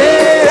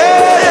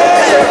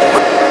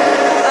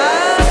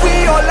 We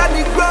all on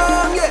the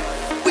ground, yeah.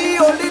 We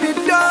all in it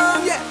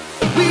down, yeah.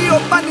 We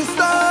up on the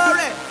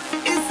story.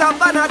 It's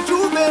Savannah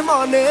Juve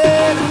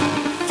morning,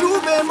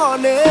 Juve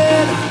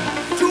morning,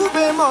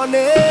 Juve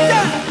morning.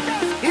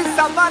 Yeah. It's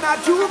Savannah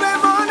Juve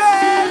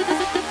morning.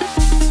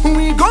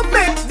 We gon'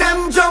 make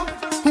them jump.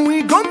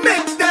 We gon'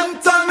 make them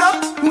turn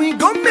up. We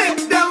gon'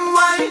 make them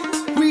whine.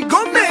 We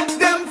gon' make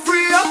them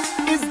free up.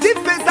 It's the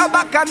face of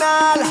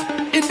Bacchanal.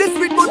 In this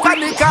sweet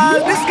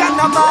botanical, this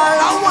carnival.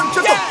 I want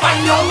you to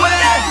find your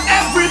way.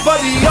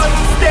 Everybody on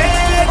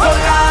stage, oh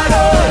God,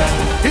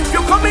 oh. If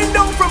you're coming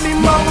down from the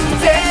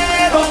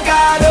mountain, oh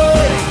God, oh.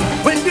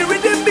 When the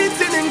rhythm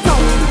beating in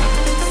town,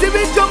 see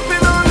me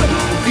jumping on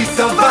the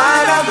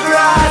savannah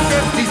grass,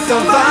 the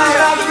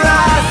savannah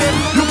grass.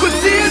 You could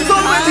see it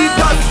all when the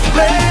dust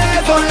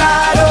plays, oh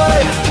God,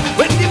 oh.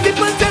 When the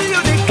people tell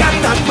you they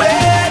cannot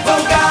wait,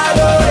 oh God,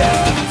 oh.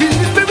 Feel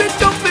the spirit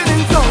jumping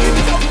in town.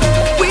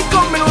 We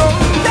coming round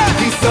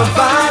the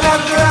savannah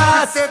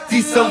grass,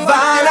 the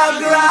savannah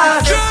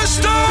grass.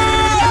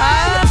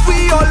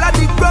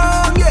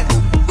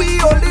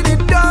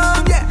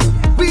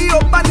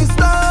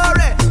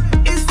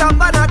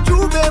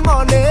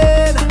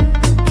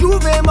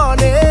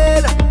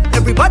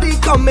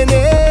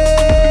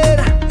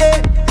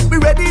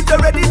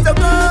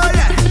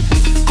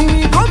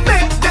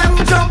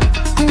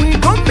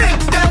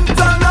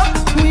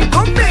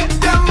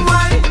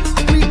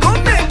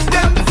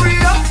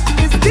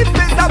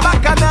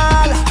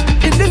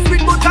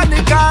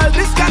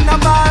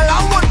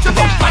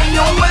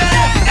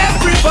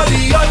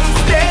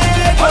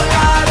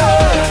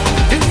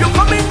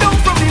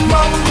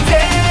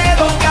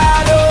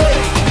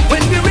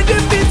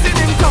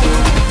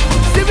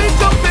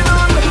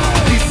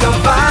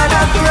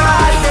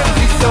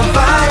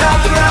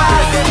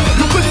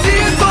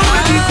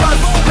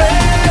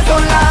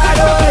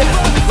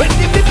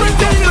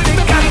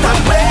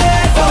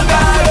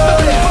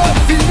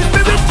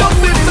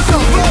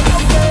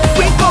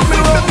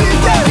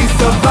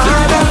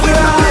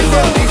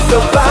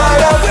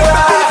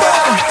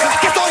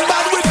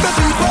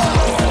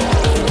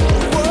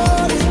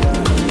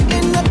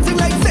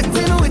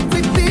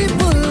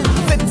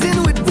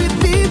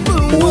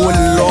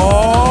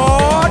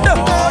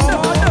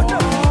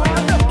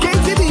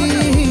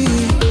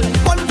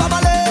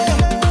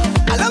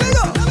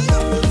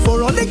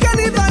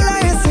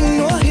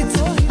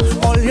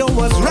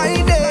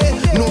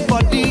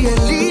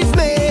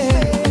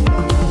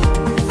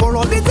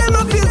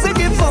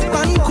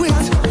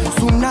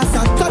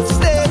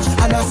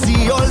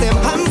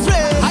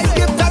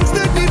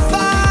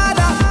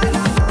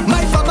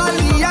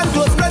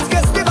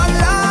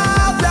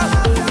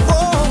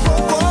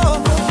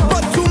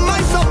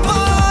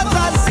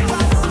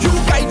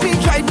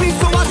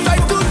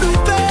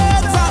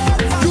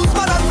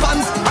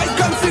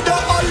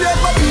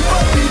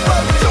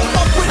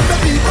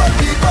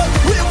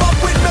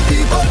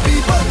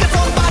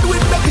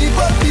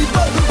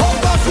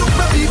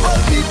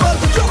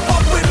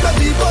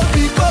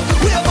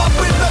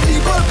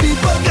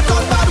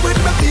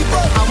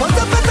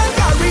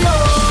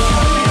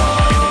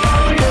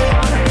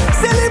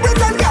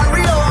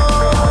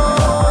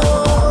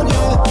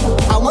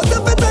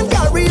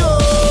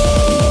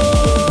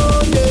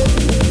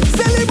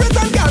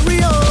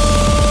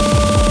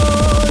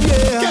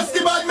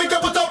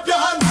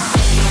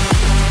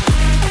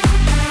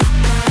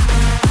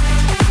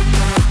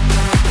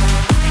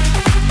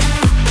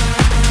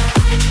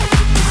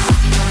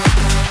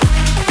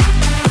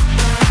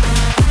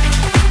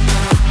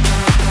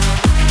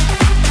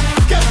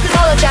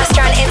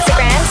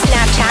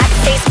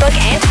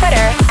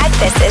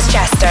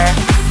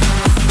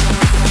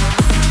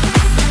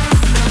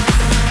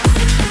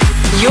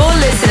 You're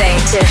listening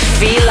to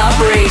Feel Up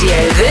Radio.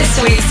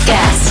 This week's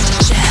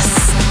guest,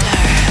 Jester.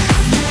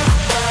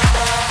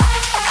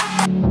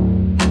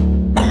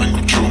 I'm in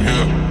control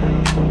here.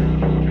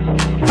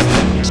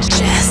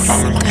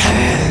 Jester.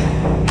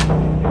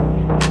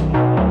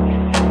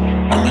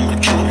 I'm in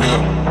control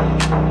here.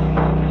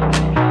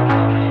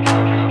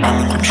 I'm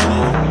in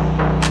control.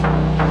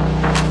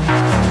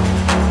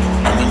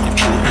 I'm in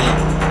control here.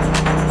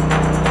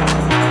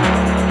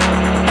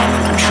 I'm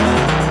in control.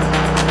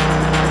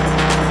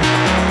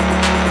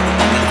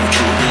 I'm in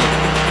control here.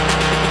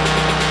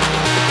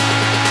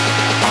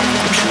 I'm in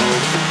control.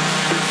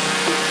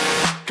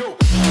 Go.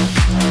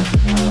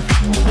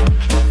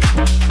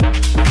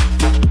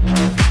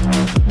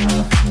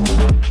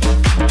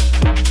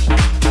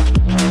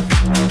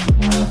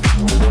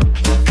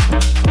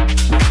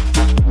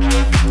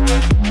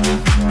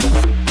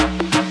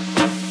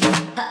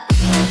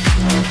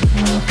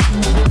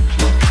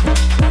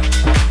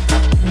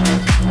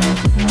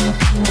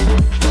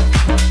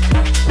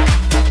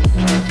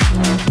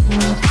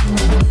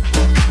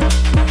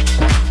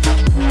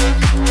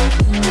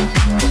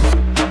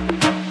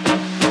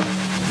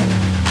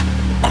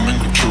 I'm in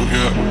control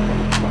here.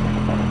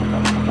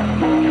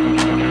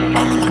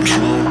 I'm in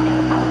control.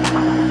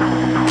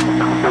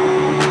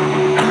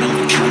 I'm in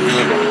control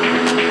here.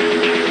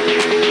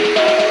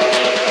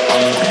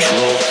 I'm in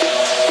control.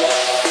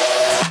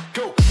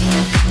 Go.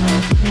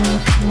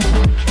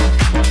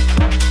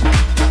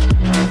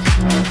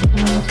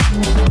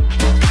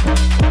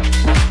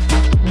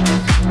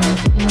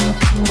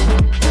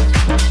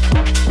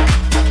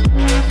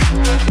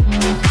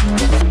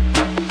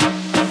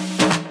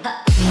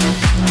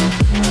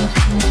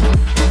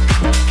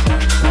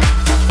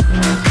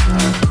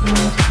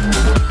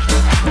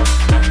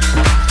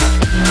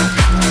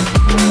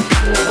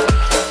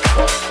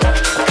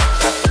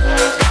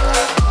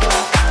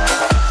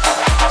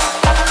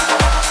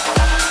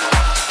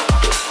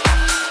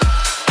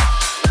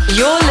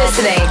 You're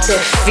listening to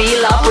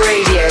Feel Up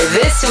Radio.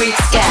 This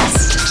week's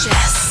guest,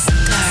 Jester.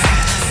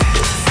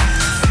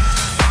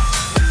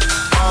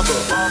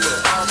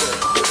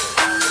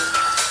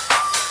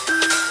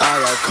 I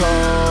got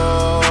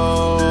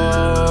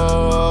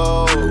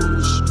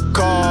calls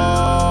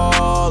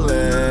calling.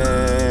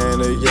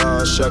 The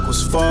yard check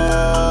was full.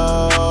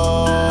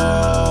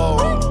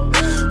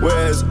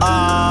 Where's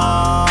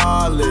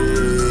Ollie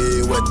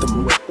with the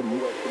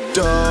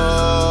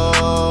dough?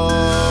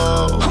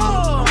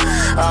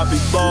 I be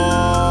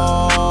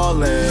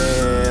ballin'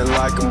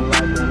 like I'm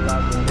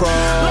pro.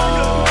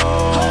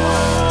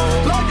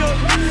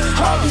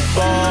 I be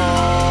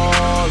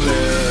ballin'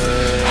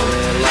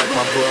 like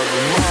my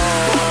brother Mo.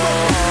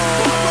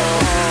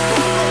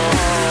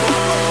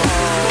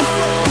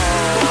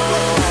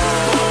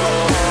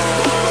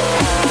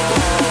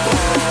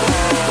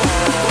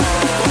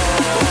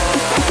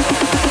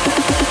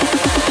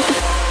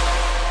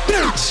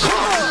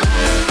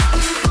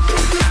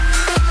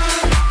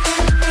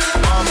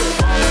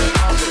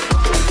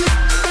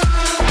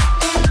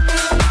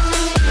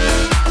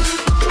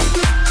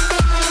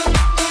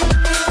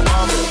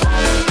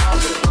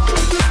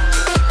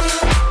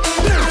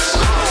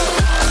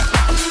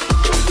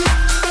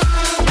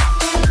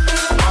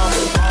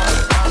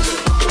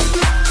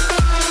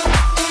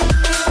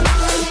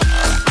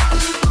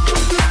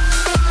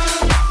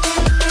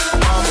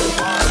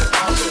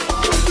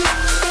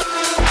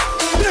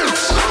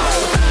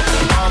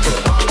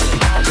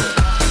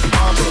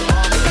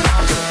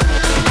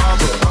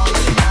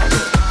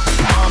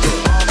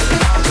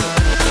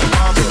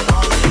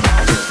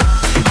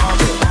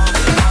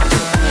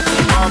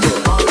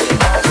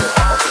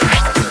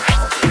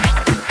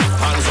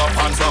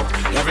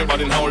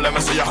 Everybody in home, let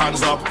me see your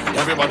hands up.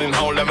 Everybody in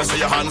home, let me see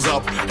your hands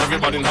up.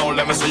 Everybody in home,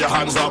 let me see your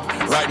hands up.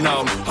 Right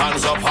now,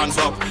 hands up, hands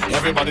up.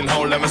 Everybody in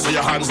home, let me see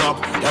your hands up.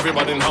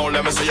 Everybody in home,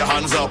 let me see your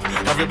hands up.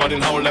 Everybody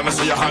in home, let me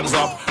see your hands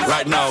up.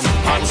 Right now,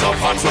 hands up,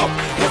 hands up.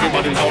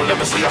 Everybody in home, let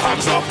me see your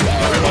hands up.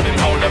 Everybody in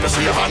home, let me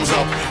see your hands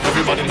up.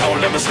 Everybody in home,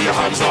 let me see your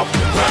hands up.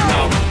 Right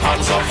now,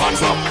 hands up,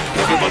 hands up.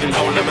 Everybody in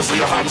home, let me see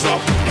your hands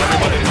up.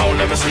 Everybody in home,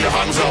 let me see your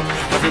hands up.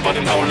 Everybody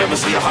in home, let me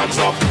see your hands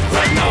up.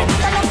 Right now,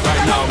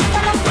 right now,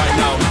 right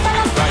now,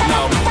 right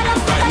now,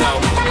 right now,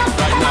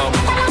 right now, right now,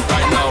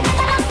 right now, right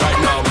now,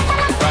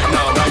 right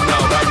now, right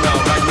now, right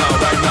now, right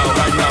now,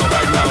 right now,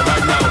 right now,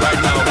 right now, right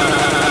now, right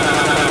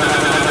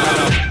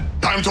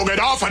now. Time to get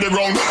off of the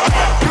ground.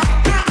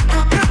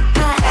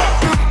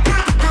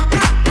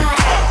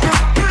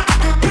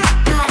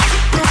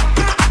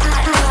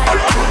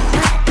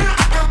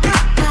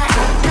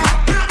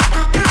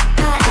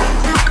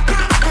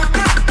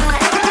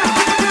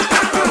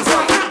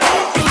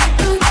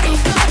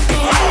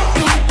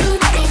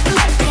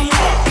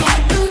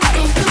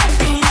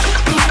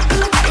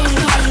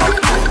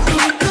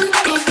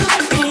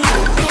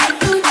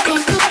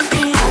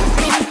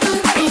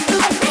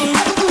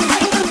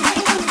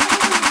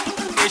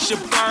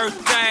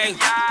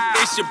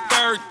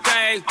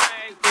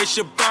 It's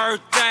your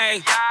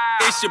birthday.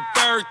 It's your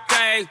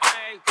birthday.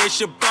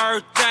 It's your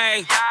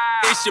birthday.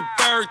 It's your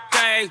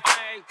birthday.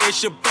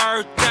 It's your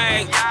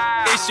birthday.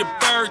 It's your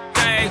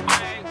birthday.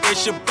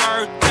 It's your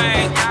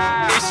birthday.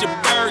 It's your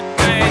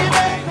birthday.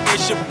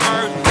 It's your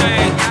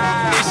birthday.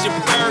 It's your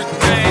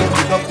birthday.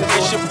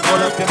 It's your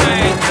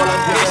birthday.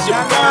 It's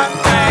your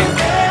birthday.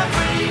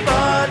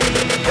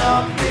 Everybody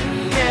up in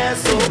here,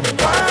 so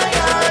why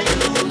are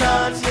you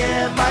not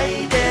here,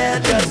 my dear?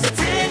 Just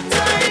take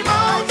time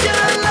out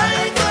your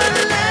life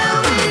and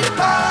let me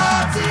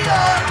party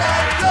all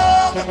night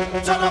long.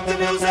 Turn up the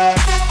music.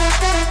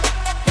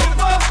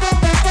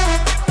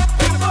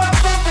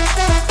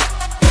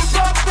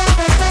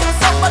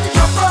 Somebody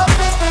jump up.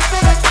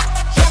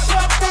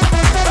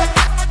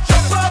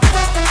 Jump up. Jump up.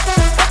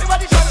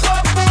 Everybody jump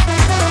up.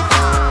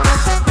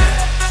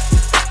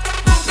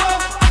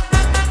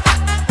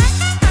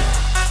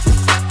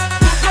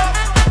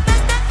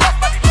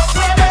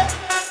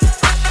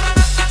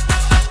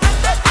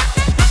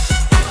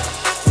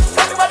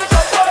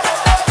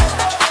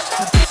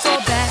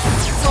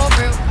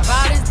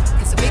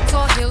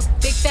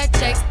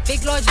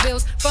 Big large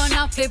bills, front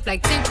out flip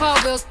like 10 car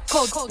wheels.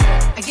 Cold.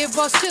 I give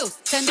raw chills,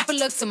 10 different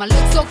looks, and my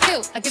looks so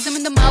kill. I kiss them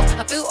in the mouth,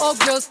 I feel all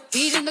grills.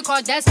 Beat in the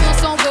car, that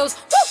smells on wheels.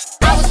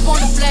 Woo! I was born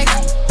to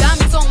flex,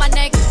 diamonds on my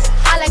neck.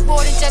 I like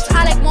more than checks,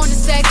 I like more than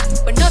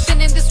sex. But nothing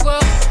in this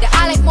world that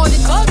I like more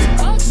than gold.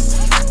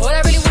 All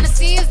I really wanna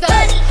see is the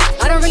money.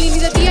 I don't really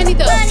need a D, I need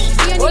the money.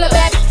 Roll it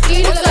back,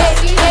 eat it up.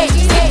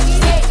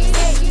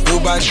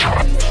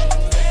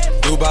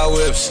 Dubai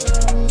whips.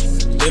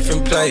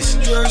 Different place,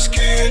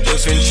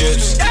 different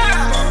chips.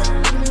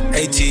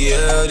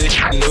 ATL, this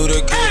shit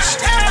ludicrous.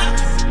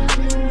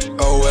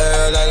 Oh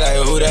well, I like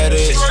who that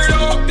is.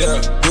 Yeah,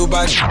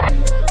 Dubai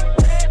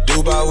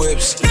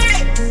whips.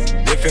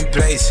 Different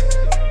place,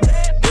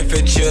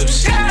 different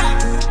chips.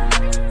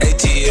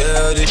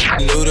 ATL, this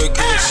shit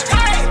ludicrous.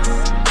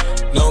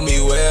 Know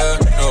me well,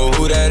 know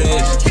who that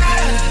is.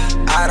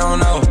 I don't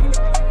know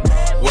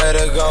where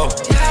to go.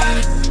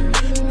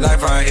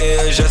 Life right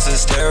here is just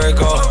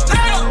hysterical.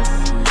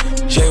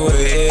 Jay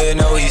with here,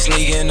 know he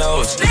sneaking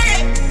those.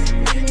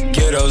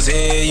 Get those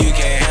here, you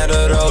can't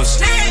handle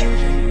those.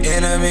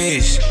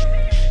 Enemies,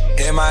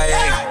 MIA.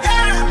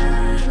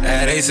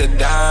 At Ace of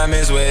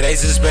Diamonds with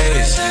Ace of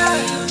Spades.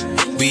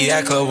 We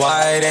at Club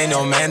White, ain't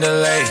no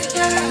Mandalay.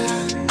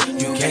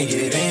 You can't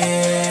get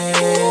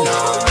in,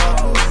 no.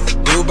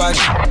 Dubai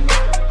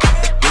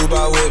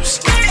whips.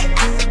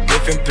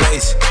 Different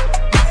place,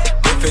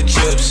 different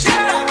chips.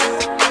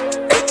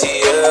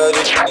 ATL,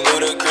 this shit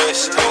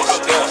ludicrous.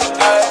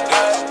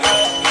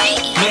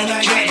 Man, I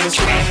got this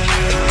swag.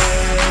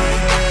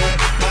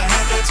 Might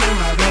have to turn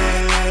my back.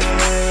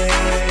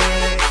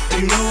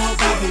 You know I'm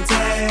poppin'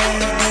 tag.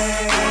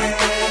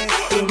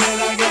 But man,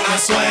 I got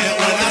this swag.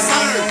 When I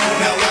serve,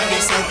 now let me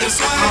serve this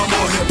swag. I'm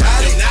on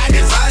hypnotic,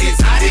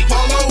 exotic,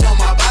 polo on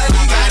my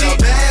body. Got a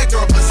bag,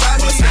 girl beside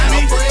me.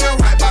 I'm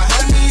friend right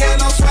behind me,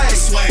 and I'm swag.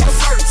 I'm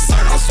certain,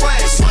 I'm swag.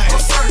 I'm certain,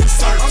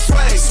 I'm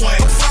swag.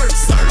 I'm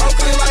certain, I'm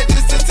clean like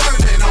this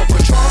detergent. On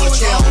patrol,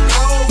 yeah, I'm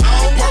cold.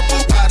 I'm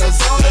purple by the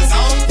zone.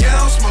 Yeah,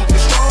 I'm smoking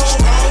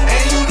strong.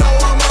 And you know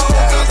I'm on,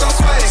 cause I'm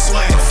swag.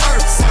 I'm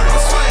certain,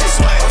 I'm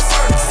swag. I'm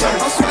certain,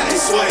 I'm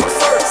swag. I'm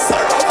certain,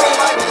 I'm clean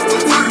like this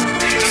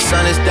detergent.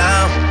 Sun is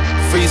down,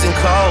 freezing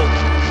cold.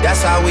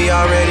 That's how we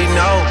already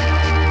know.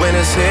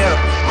 Winter's here.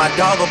 My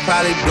dog will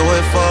probably do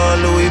it for a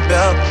Louis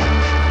belt.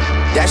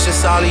 That's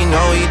just all he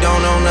know. He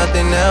don't know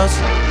nothing else.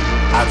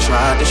 I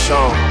tried to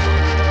show him.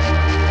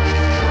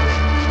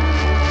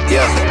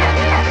 Yeah.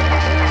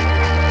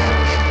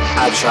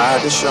 I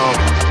tried to show him.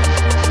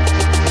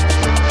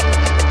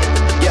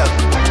 Yeah.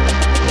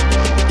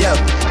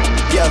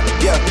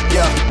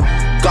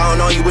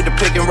 Gone on you with the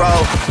pick and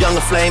roll.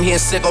 Younger flame, he in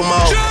sicko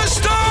mode.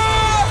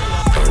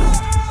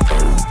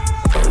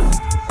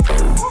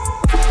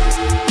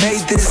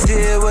 Made this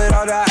deal with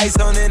all the ice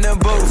on in the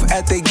booth.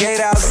 At the gate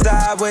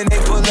outside, when they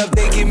pull up,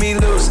 they give me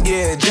loose.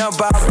 Yeah,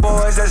 jump out,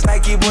 boys, that's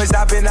Nike boys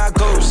stopping our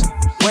goose.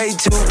 Way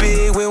too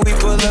big when we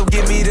pull up,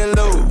 give me the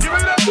loot.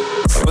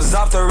 Was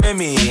off the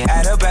Remy,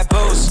 had up at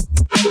Boost.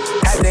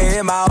 Had to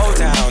hit my old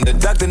town to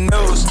duck the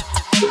news.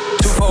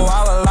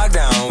 24-hour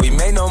lockdown, we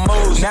made no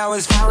moves. Now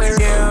it's 4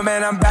 a.m.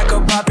 and I'm back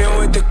up popping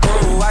with the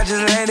crew. I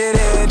just landed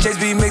in, Chase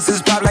B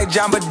mixes pop like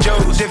Jamba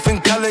Joe's.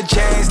 Different color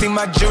chains, think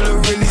my jeweler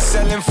really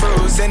selling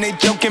fruits. And they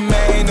joking,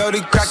 man, know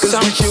the crackers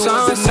wish you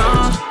was a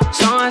news.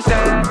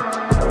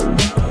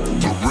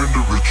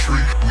 Surrender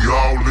retreat, we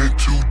all in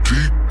too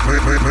deep.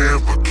 Plan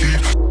for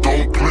keeps,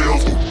 don't play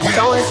us for weeks.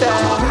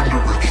 Surrender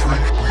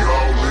retreat, we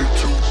all in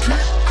too deep.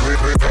 Plan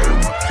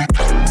for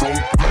keeps, don't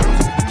play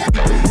us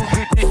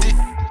for weeks.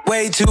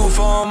 Way too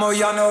formal,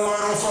 y'all know what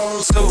I'm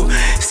from too.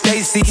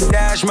 Stacy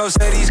Dash, most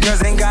of these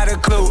girls ain't got a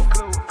clue.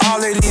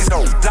 All of these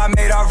hoes I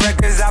made off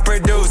records I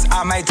produce.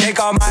 I might take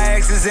all my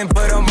exes and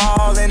put them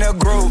all in a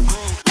group.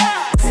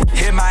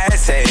 Hit my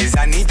essays,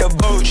 I need the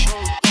booch.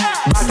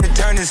 About to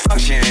turn this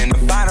function into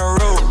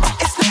Bonnaroo.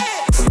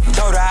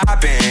 Told her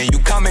hop in, you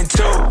coming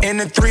too. In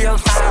the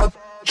 305,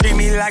 treat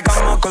me like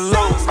I'm Uncle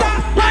Luke.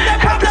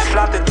 Have to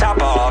slap the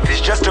top off,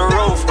 it's just a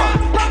rule.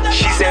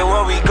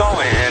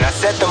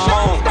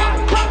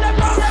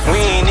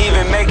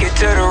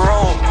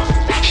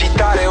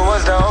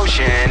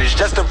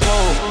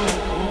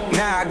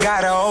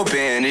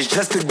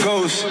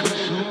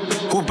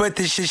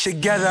 this shit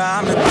together.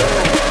 I'm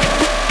the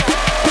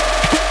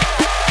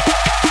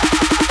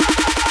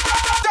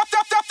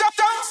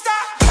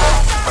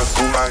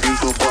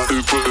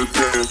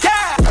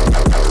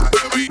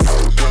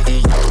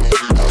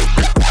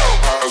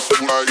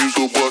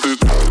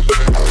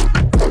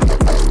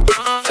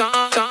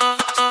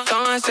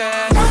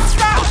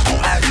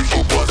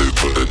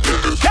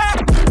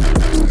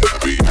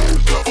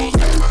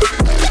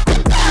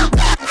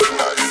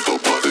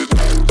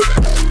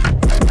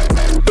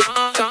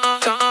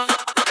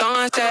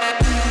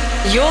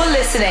You're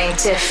listening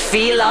to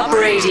Feel Up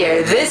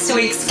Radio. This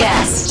week's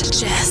guest,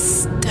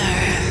 Jester.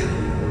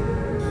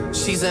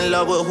 She's in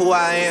love with who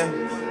I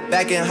am.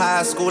 Back in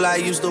high school, I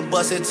used to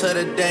bust it to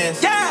the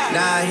dance.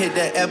 Now I hit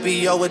the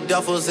FBO with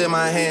duffels in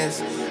my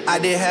hands. I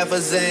did half a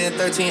Zan,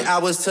 13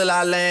 hours till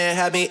I land.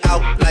 Had me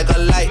out like a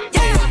light,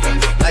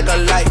 like a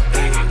light,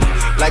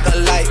 like a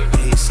light.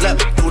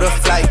 Slept through the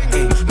flight,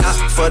 not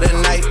for the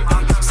night.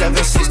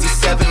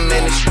 767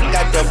 minutes,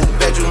 got double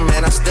bedroom,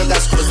 man. I still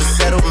got scores to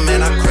settle,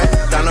 man. I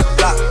cracked down the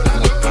block,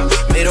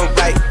 made a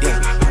right,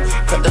 yeah.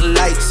 Cut the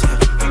lights,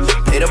 yeah.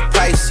 Pay the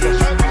price, yeah.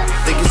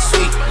 Think it's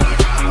sweet,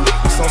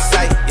 it's on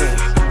sight,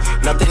 yeah.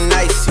 Nothing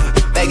nice,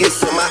 yeah. Bag it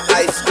to my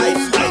ice,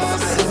 ice,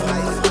 ice.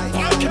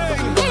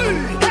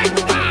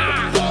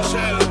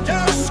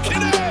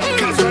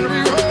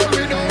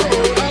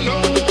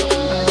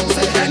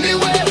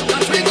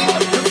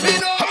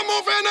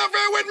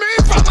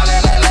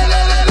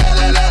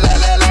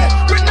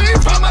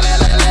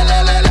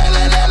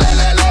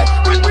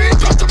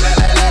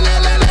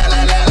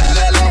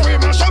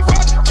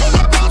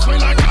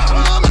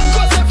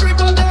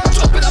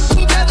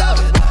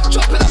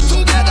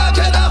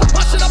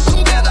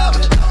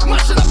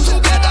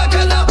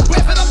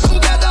 Together,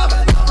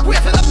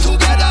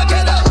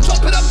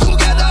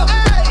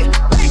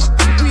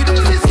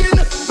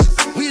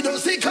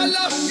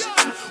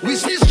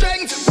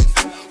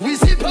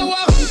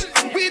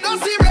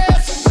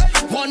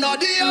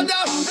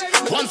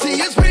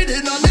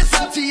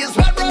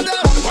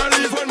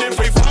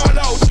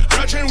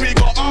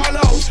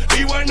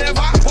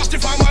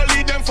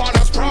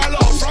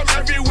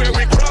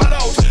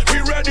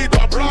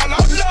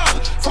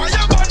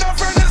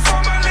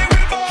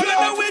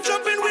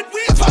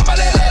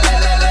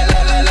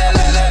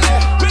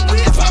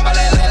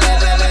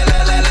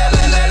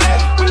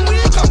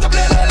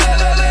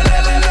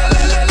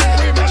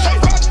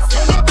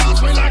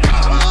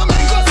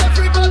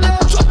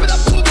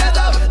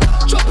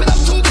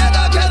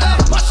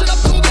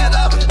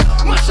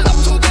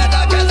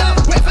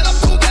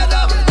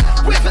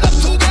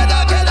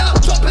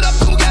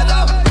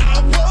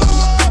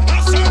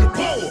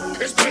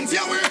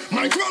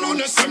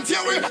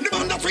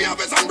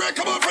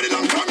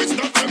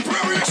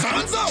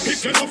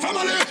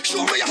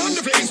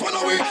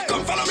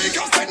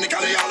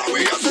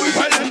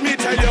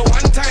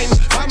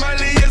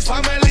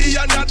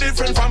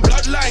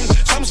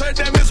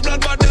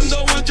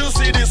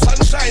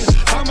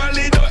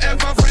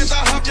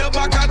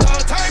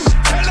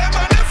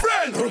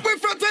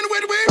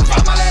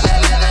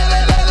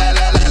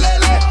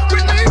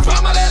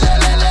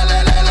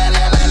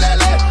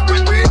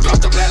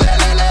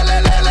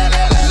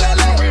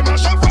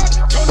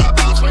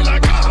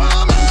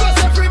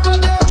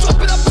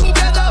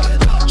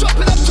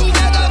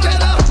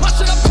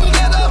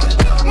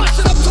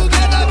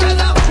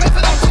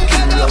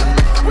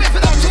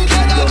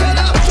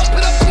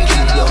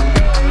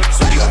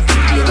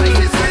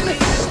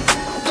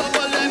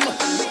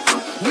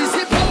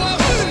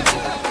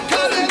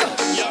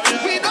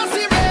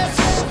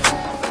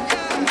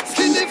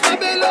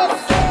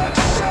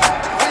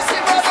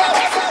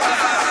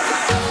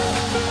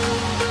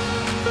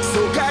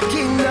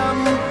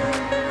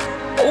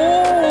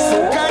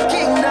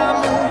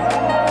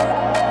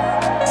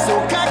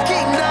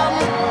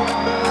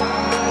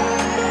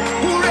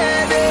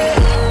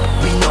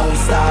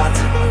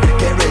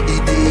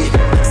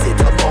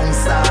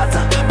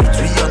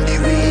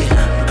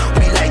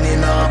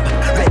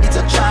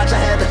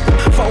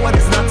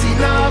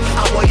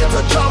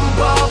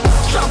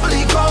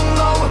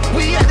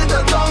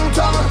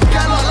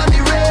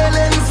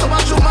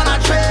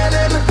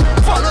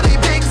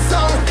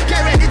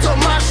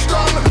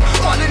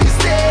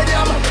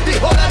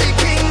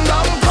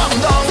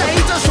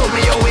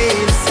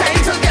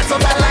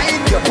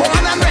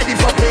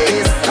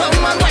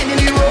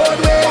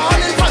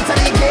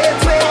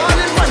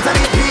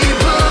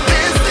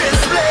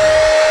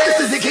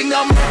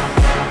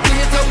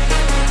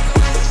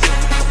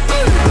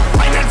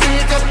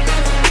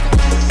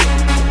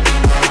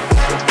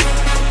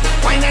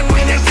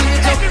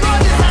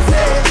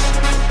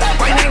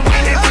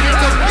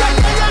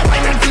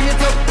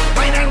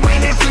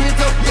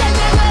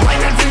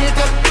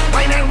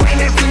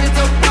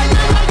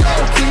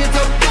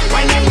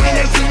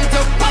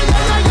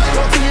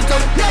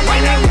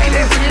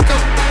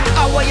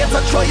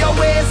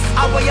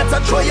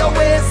 your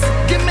waist.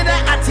 Give me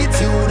that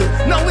attitude.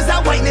 Now is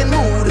a whining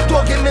mood.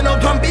 Don't give me no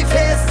grumpy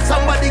face.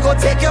 Somebody go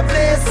take your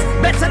place.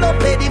 Better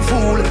not play the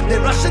fool. They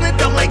rushing it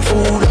down like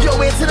food. You're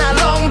waiting a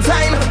long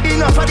time.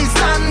 Enough of the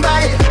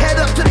standby. Head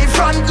up to the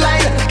front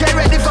line. Get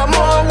ready for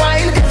more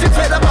wine. If you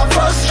fed up of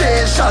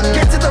frustration,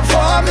 get to the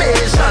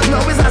formation.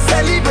 Now is a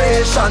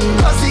celebration.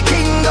 Cause the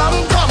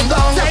kingdom come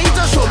down. Time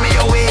to show me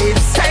your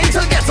waves. Time to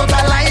get out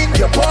of line.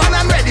 You're born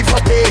and ready for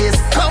pace.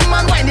 Come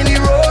and wind in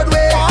the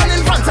roadway. All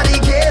in front of the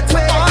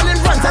gateway. All in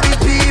front of the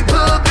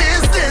people.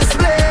 Business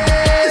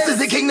place. This is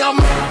the kingdom.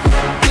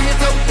 Bring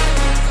it up.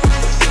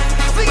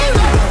 Bring it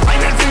up.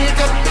 Wind and bring it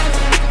up.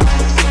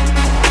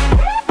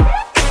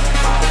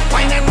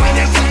 Wind and bring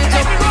it up.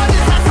 Everyone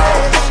is a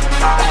stage.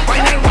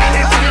 Wind and bring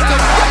it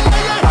up.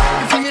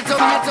 Bring it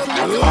up.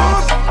 Bring it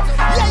up.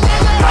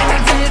 Wind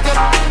and bring it up.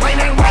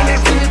 Wind and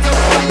bring it up.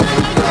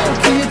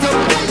 Bring it up.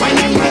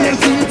 Wind and bring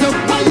it up.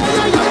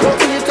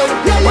 Bring it up.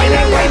 Wind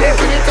and bring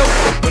it up.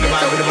 Bring it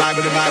up.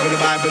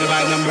 With the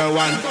vibe, number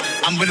one.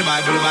 I'm with the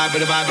vibe,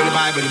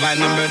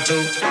 number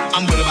two.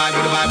 I'm with the vibe,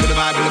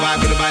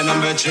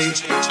 number three.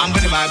 I'm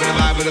with the vibe,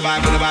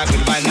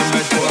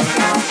 number four.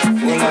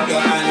 Roll up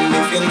your hand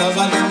if you love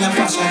and then your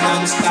fashion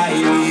and style.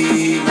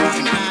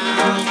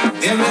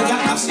 There we go,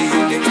 I see you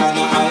in the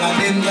corner, all of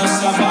them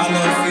just a ball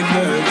of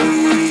nerdy.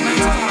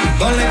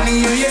 Don't let me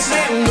hear you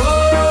say whoa.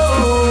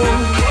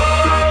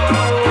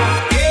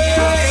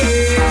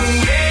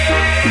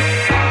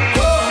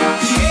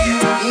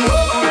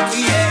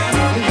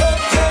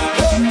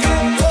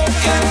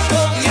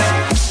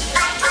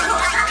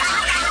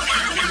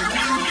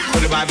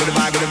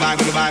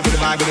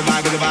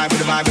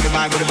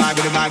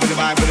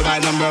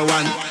 Number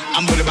one.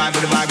 I'm with the vibe,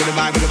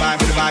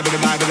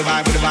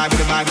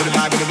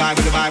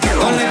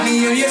 Don't let me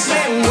hear you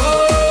say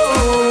whoa.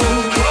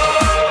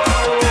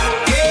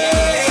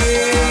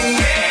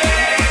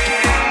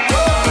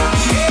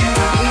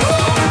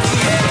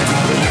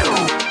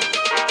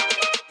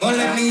 Don't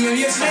let me hear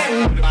you say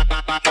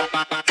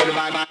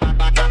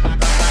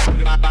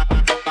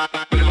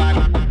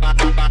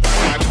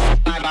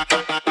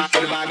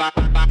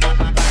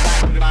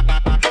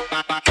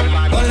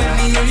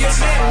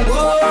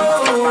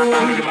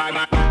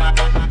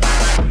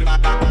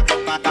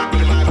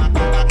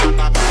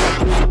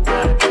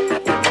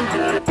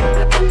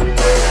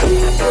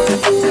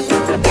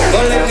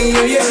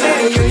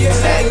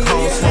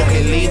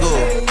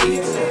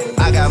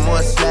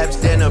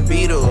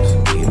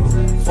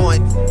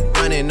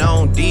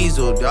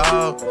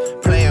dog.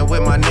 Playing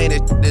with my name,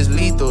 this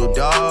lethal,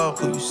 dog.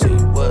 Who you see?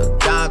 What?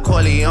 Don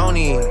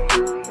Corleone.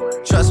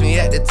 Trust me,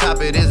 at the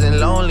top it isn't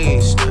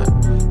lonely.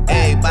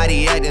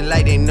 Everybody acting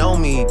like they know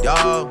me,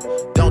 dog.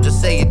 Don't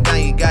just say it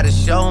down, you gotta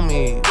show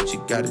me what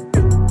you gotta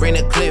do. Bring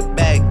the clip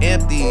back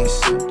empty.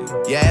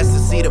 You asked to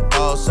see the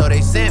ball, so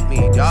they sent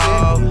me,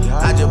 dog.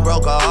 I just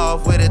broke her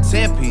off with a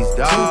 10-piece,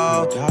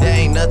 dog. There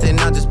ain't nothing,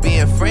 I'm just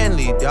being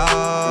friendly,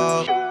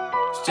 dog.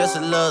 Just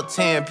a little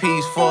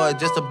 10-piece for it,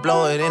 just to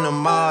blow it in the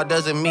mall.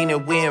 Doesn't mean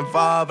that we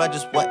involved. I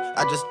just put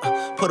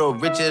a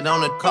Richard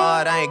on the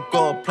card. I ain't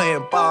go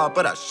playing ball,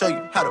 but I'll show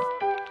you how to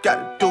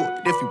gotta do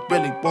it. If you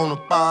really wanna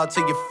fall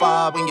till you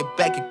fall when you're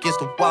back against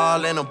the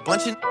wall. And a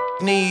bunch of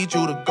need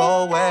you to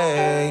go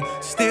away.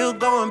 Still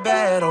going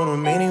bad on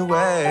them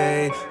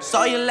anyway.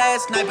 Saw you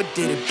last night but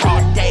did it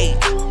broad day.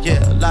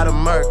 Yeah, a lot of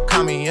murk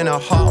caught me in a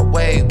hard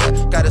way.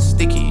 But got a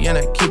sticky and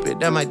I keep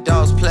it at my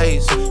dog's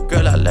place.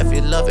 Girl, I left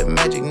you love it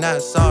magic, not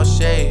it's all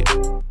shade.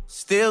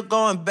 Still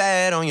going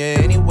bad on you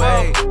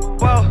anyway. Whoa,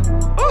 whoa,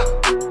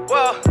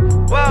 whoa,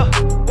 whoa,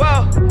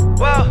 whoa,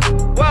 whoa,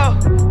 whoa,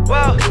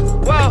 whoa,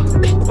 whoa,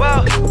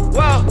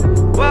 whoa,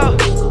 whoa,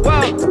 whoa,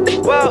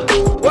 whoa,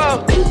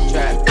 whoa.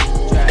 Trap,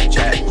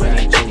 Jenny.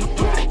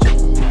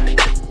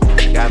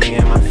 Got me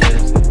in my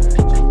feelings.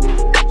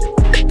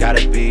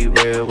 Gotta be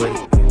real with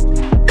it.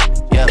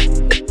 Yeah.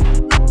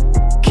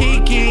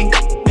 Kiki,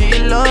 do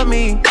you love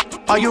me?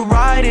 Are you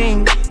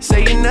riding?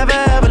 Say you never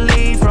ever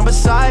leave from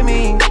beside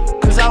me.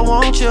 Cause I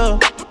want you,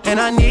 and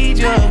I need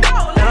you.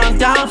 And I'm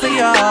down for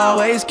you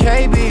always,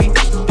 KB.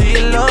 Do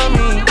you love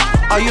me?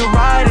 Are you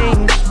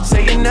riding?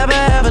 Say you never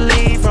ever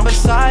leave from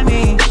beside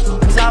me.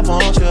 Cause I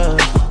want you,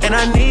 and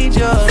I need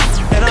you.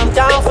 And I'm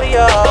down for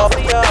you, for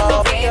you,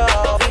 for you,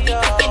 for you.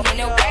 Kissing in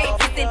a way,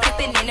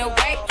 kissing in a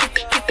way,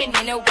 kissing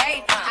in a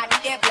way. I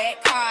need that black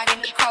card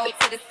and the code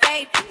to the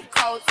safe,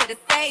 code to the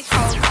safe,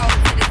 code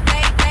to the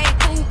safe, safe.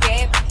 Ooh,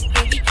 yeah,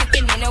 baby,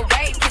 kissing in a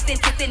way,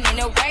 kissing in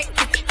a way,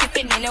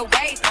 kissing in a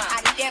way. I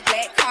need that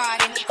black card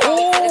and the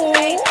code to the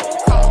safe,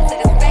 code to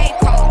the safe,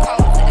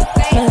 code to the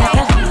safe. Well, like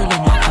a feeling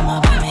when I come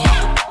over me.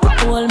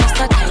 Hold me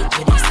so tight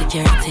with the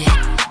security.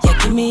 You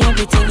give me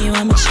everything you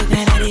want, me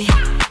sugar daddy.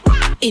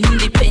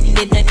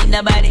 Independent and in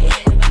the body.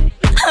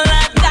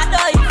 Like that,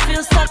 oh, it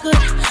feels so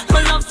good.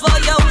 My love for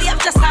you, we have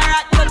just a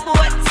rock the boat.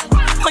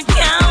 I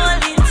can't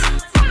hold it.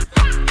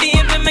 Baby,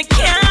 I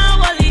can't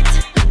hold it.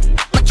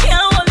 I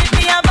can't hold it,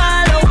 me a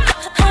ball out.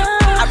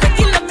 I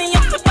regular me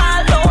up for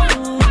ball out.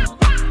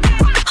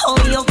 Oh,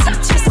 you tight.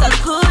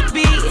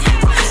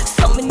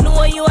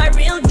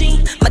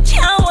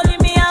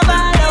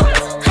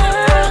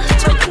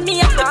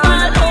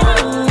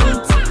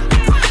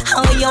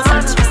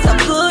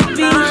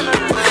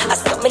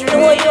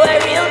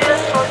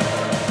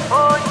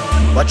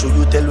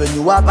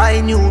 a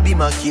buy new, be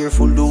my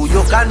careful, though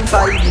you can't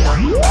find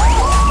dinner.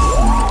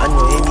 I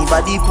know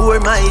anybody pour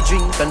my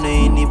drink, I know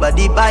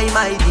anybody buy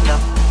my dinner.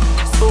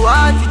 So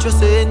hard for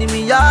just an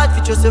enemy, hard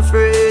for just a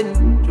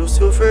friend, just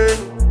your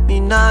friend. Me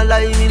nah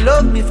lie, me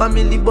love me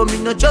family, but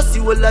me not just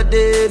you all of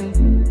them.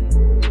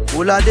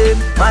 All of them,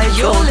 my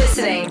You're son.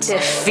 listening to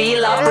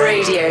Feel Up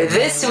Radio.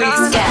 This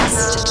week's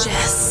guest,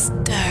 Jester.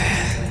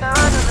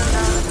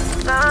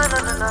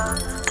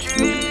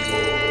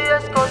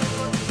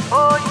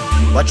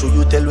 What should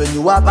you tell when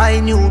you are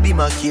buying new? Be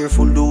my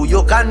careful, though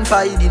you can't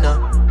find dinner.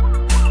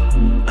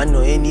 I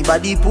know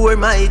anybody pour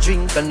my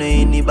drink, I know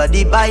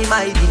anybody buy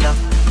my dinner.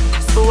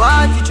 So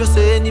hard for just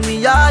an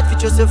enemy, hard for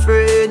just a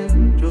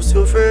friend, just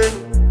your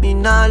friend. Me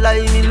nah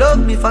lie, me love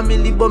me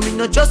family, but me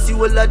not just you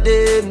all of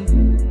them.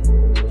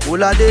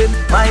 All of them,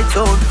 my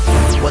town.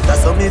 What a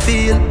so me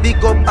feel,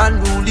 big up and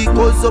rule,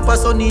 cause up a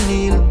sunny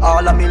kneel.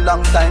 All of me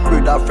long time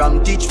brother from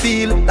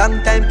Teachfield.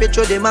 Long time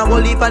petro them a whole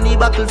heap on the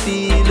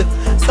battlefield.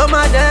 Some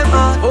of them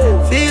are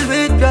filled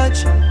with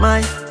grudge.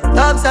 My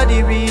dogs are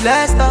the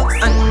realest dogs,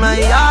 and my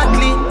heart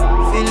clean,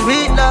 filled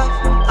with love.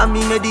 And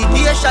me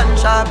meditation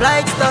sharp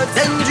like studs.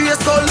 Dangerous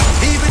call,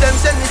 people them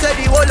send me say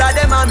the whole of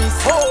them a miss.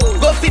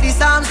 Go for the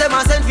psalms, them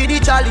a send for the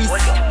chalice.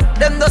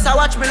 Them just a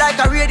watch me like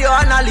a radio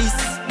analyst.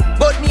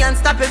 But me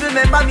unstoppable,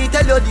 remember me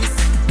tell you this.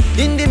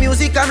 In the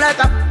music I'm like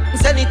a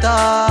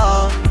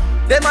senator.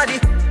 Them a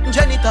the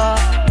janitor.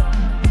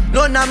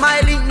 None of my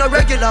link no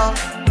regular.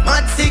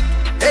 Mad sick,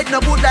 head no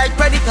good like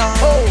predator.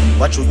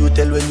 What should you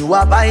tell when you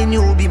are buying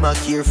new? Be my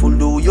careful,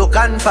 though you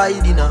can't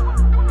find dinner.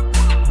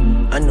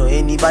 I know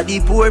anybody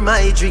pour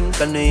my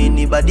drink, I know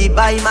anybody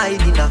buy my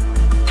dinner.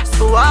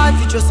 So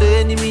hard for just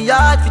an enemy,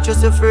 hard for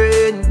just a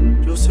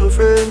friend, just your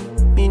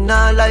friend. Me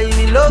nah lie,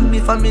 me love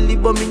me family,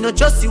 but me not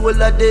just you all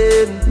of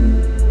them.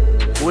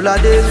 All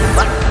of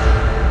them.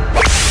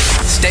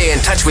 Stay in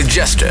touch with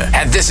Jester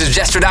at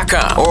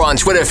thisisjester.com or on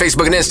Twitter,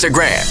 Facebook, and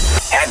Instagram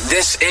at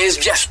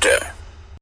thisisjester.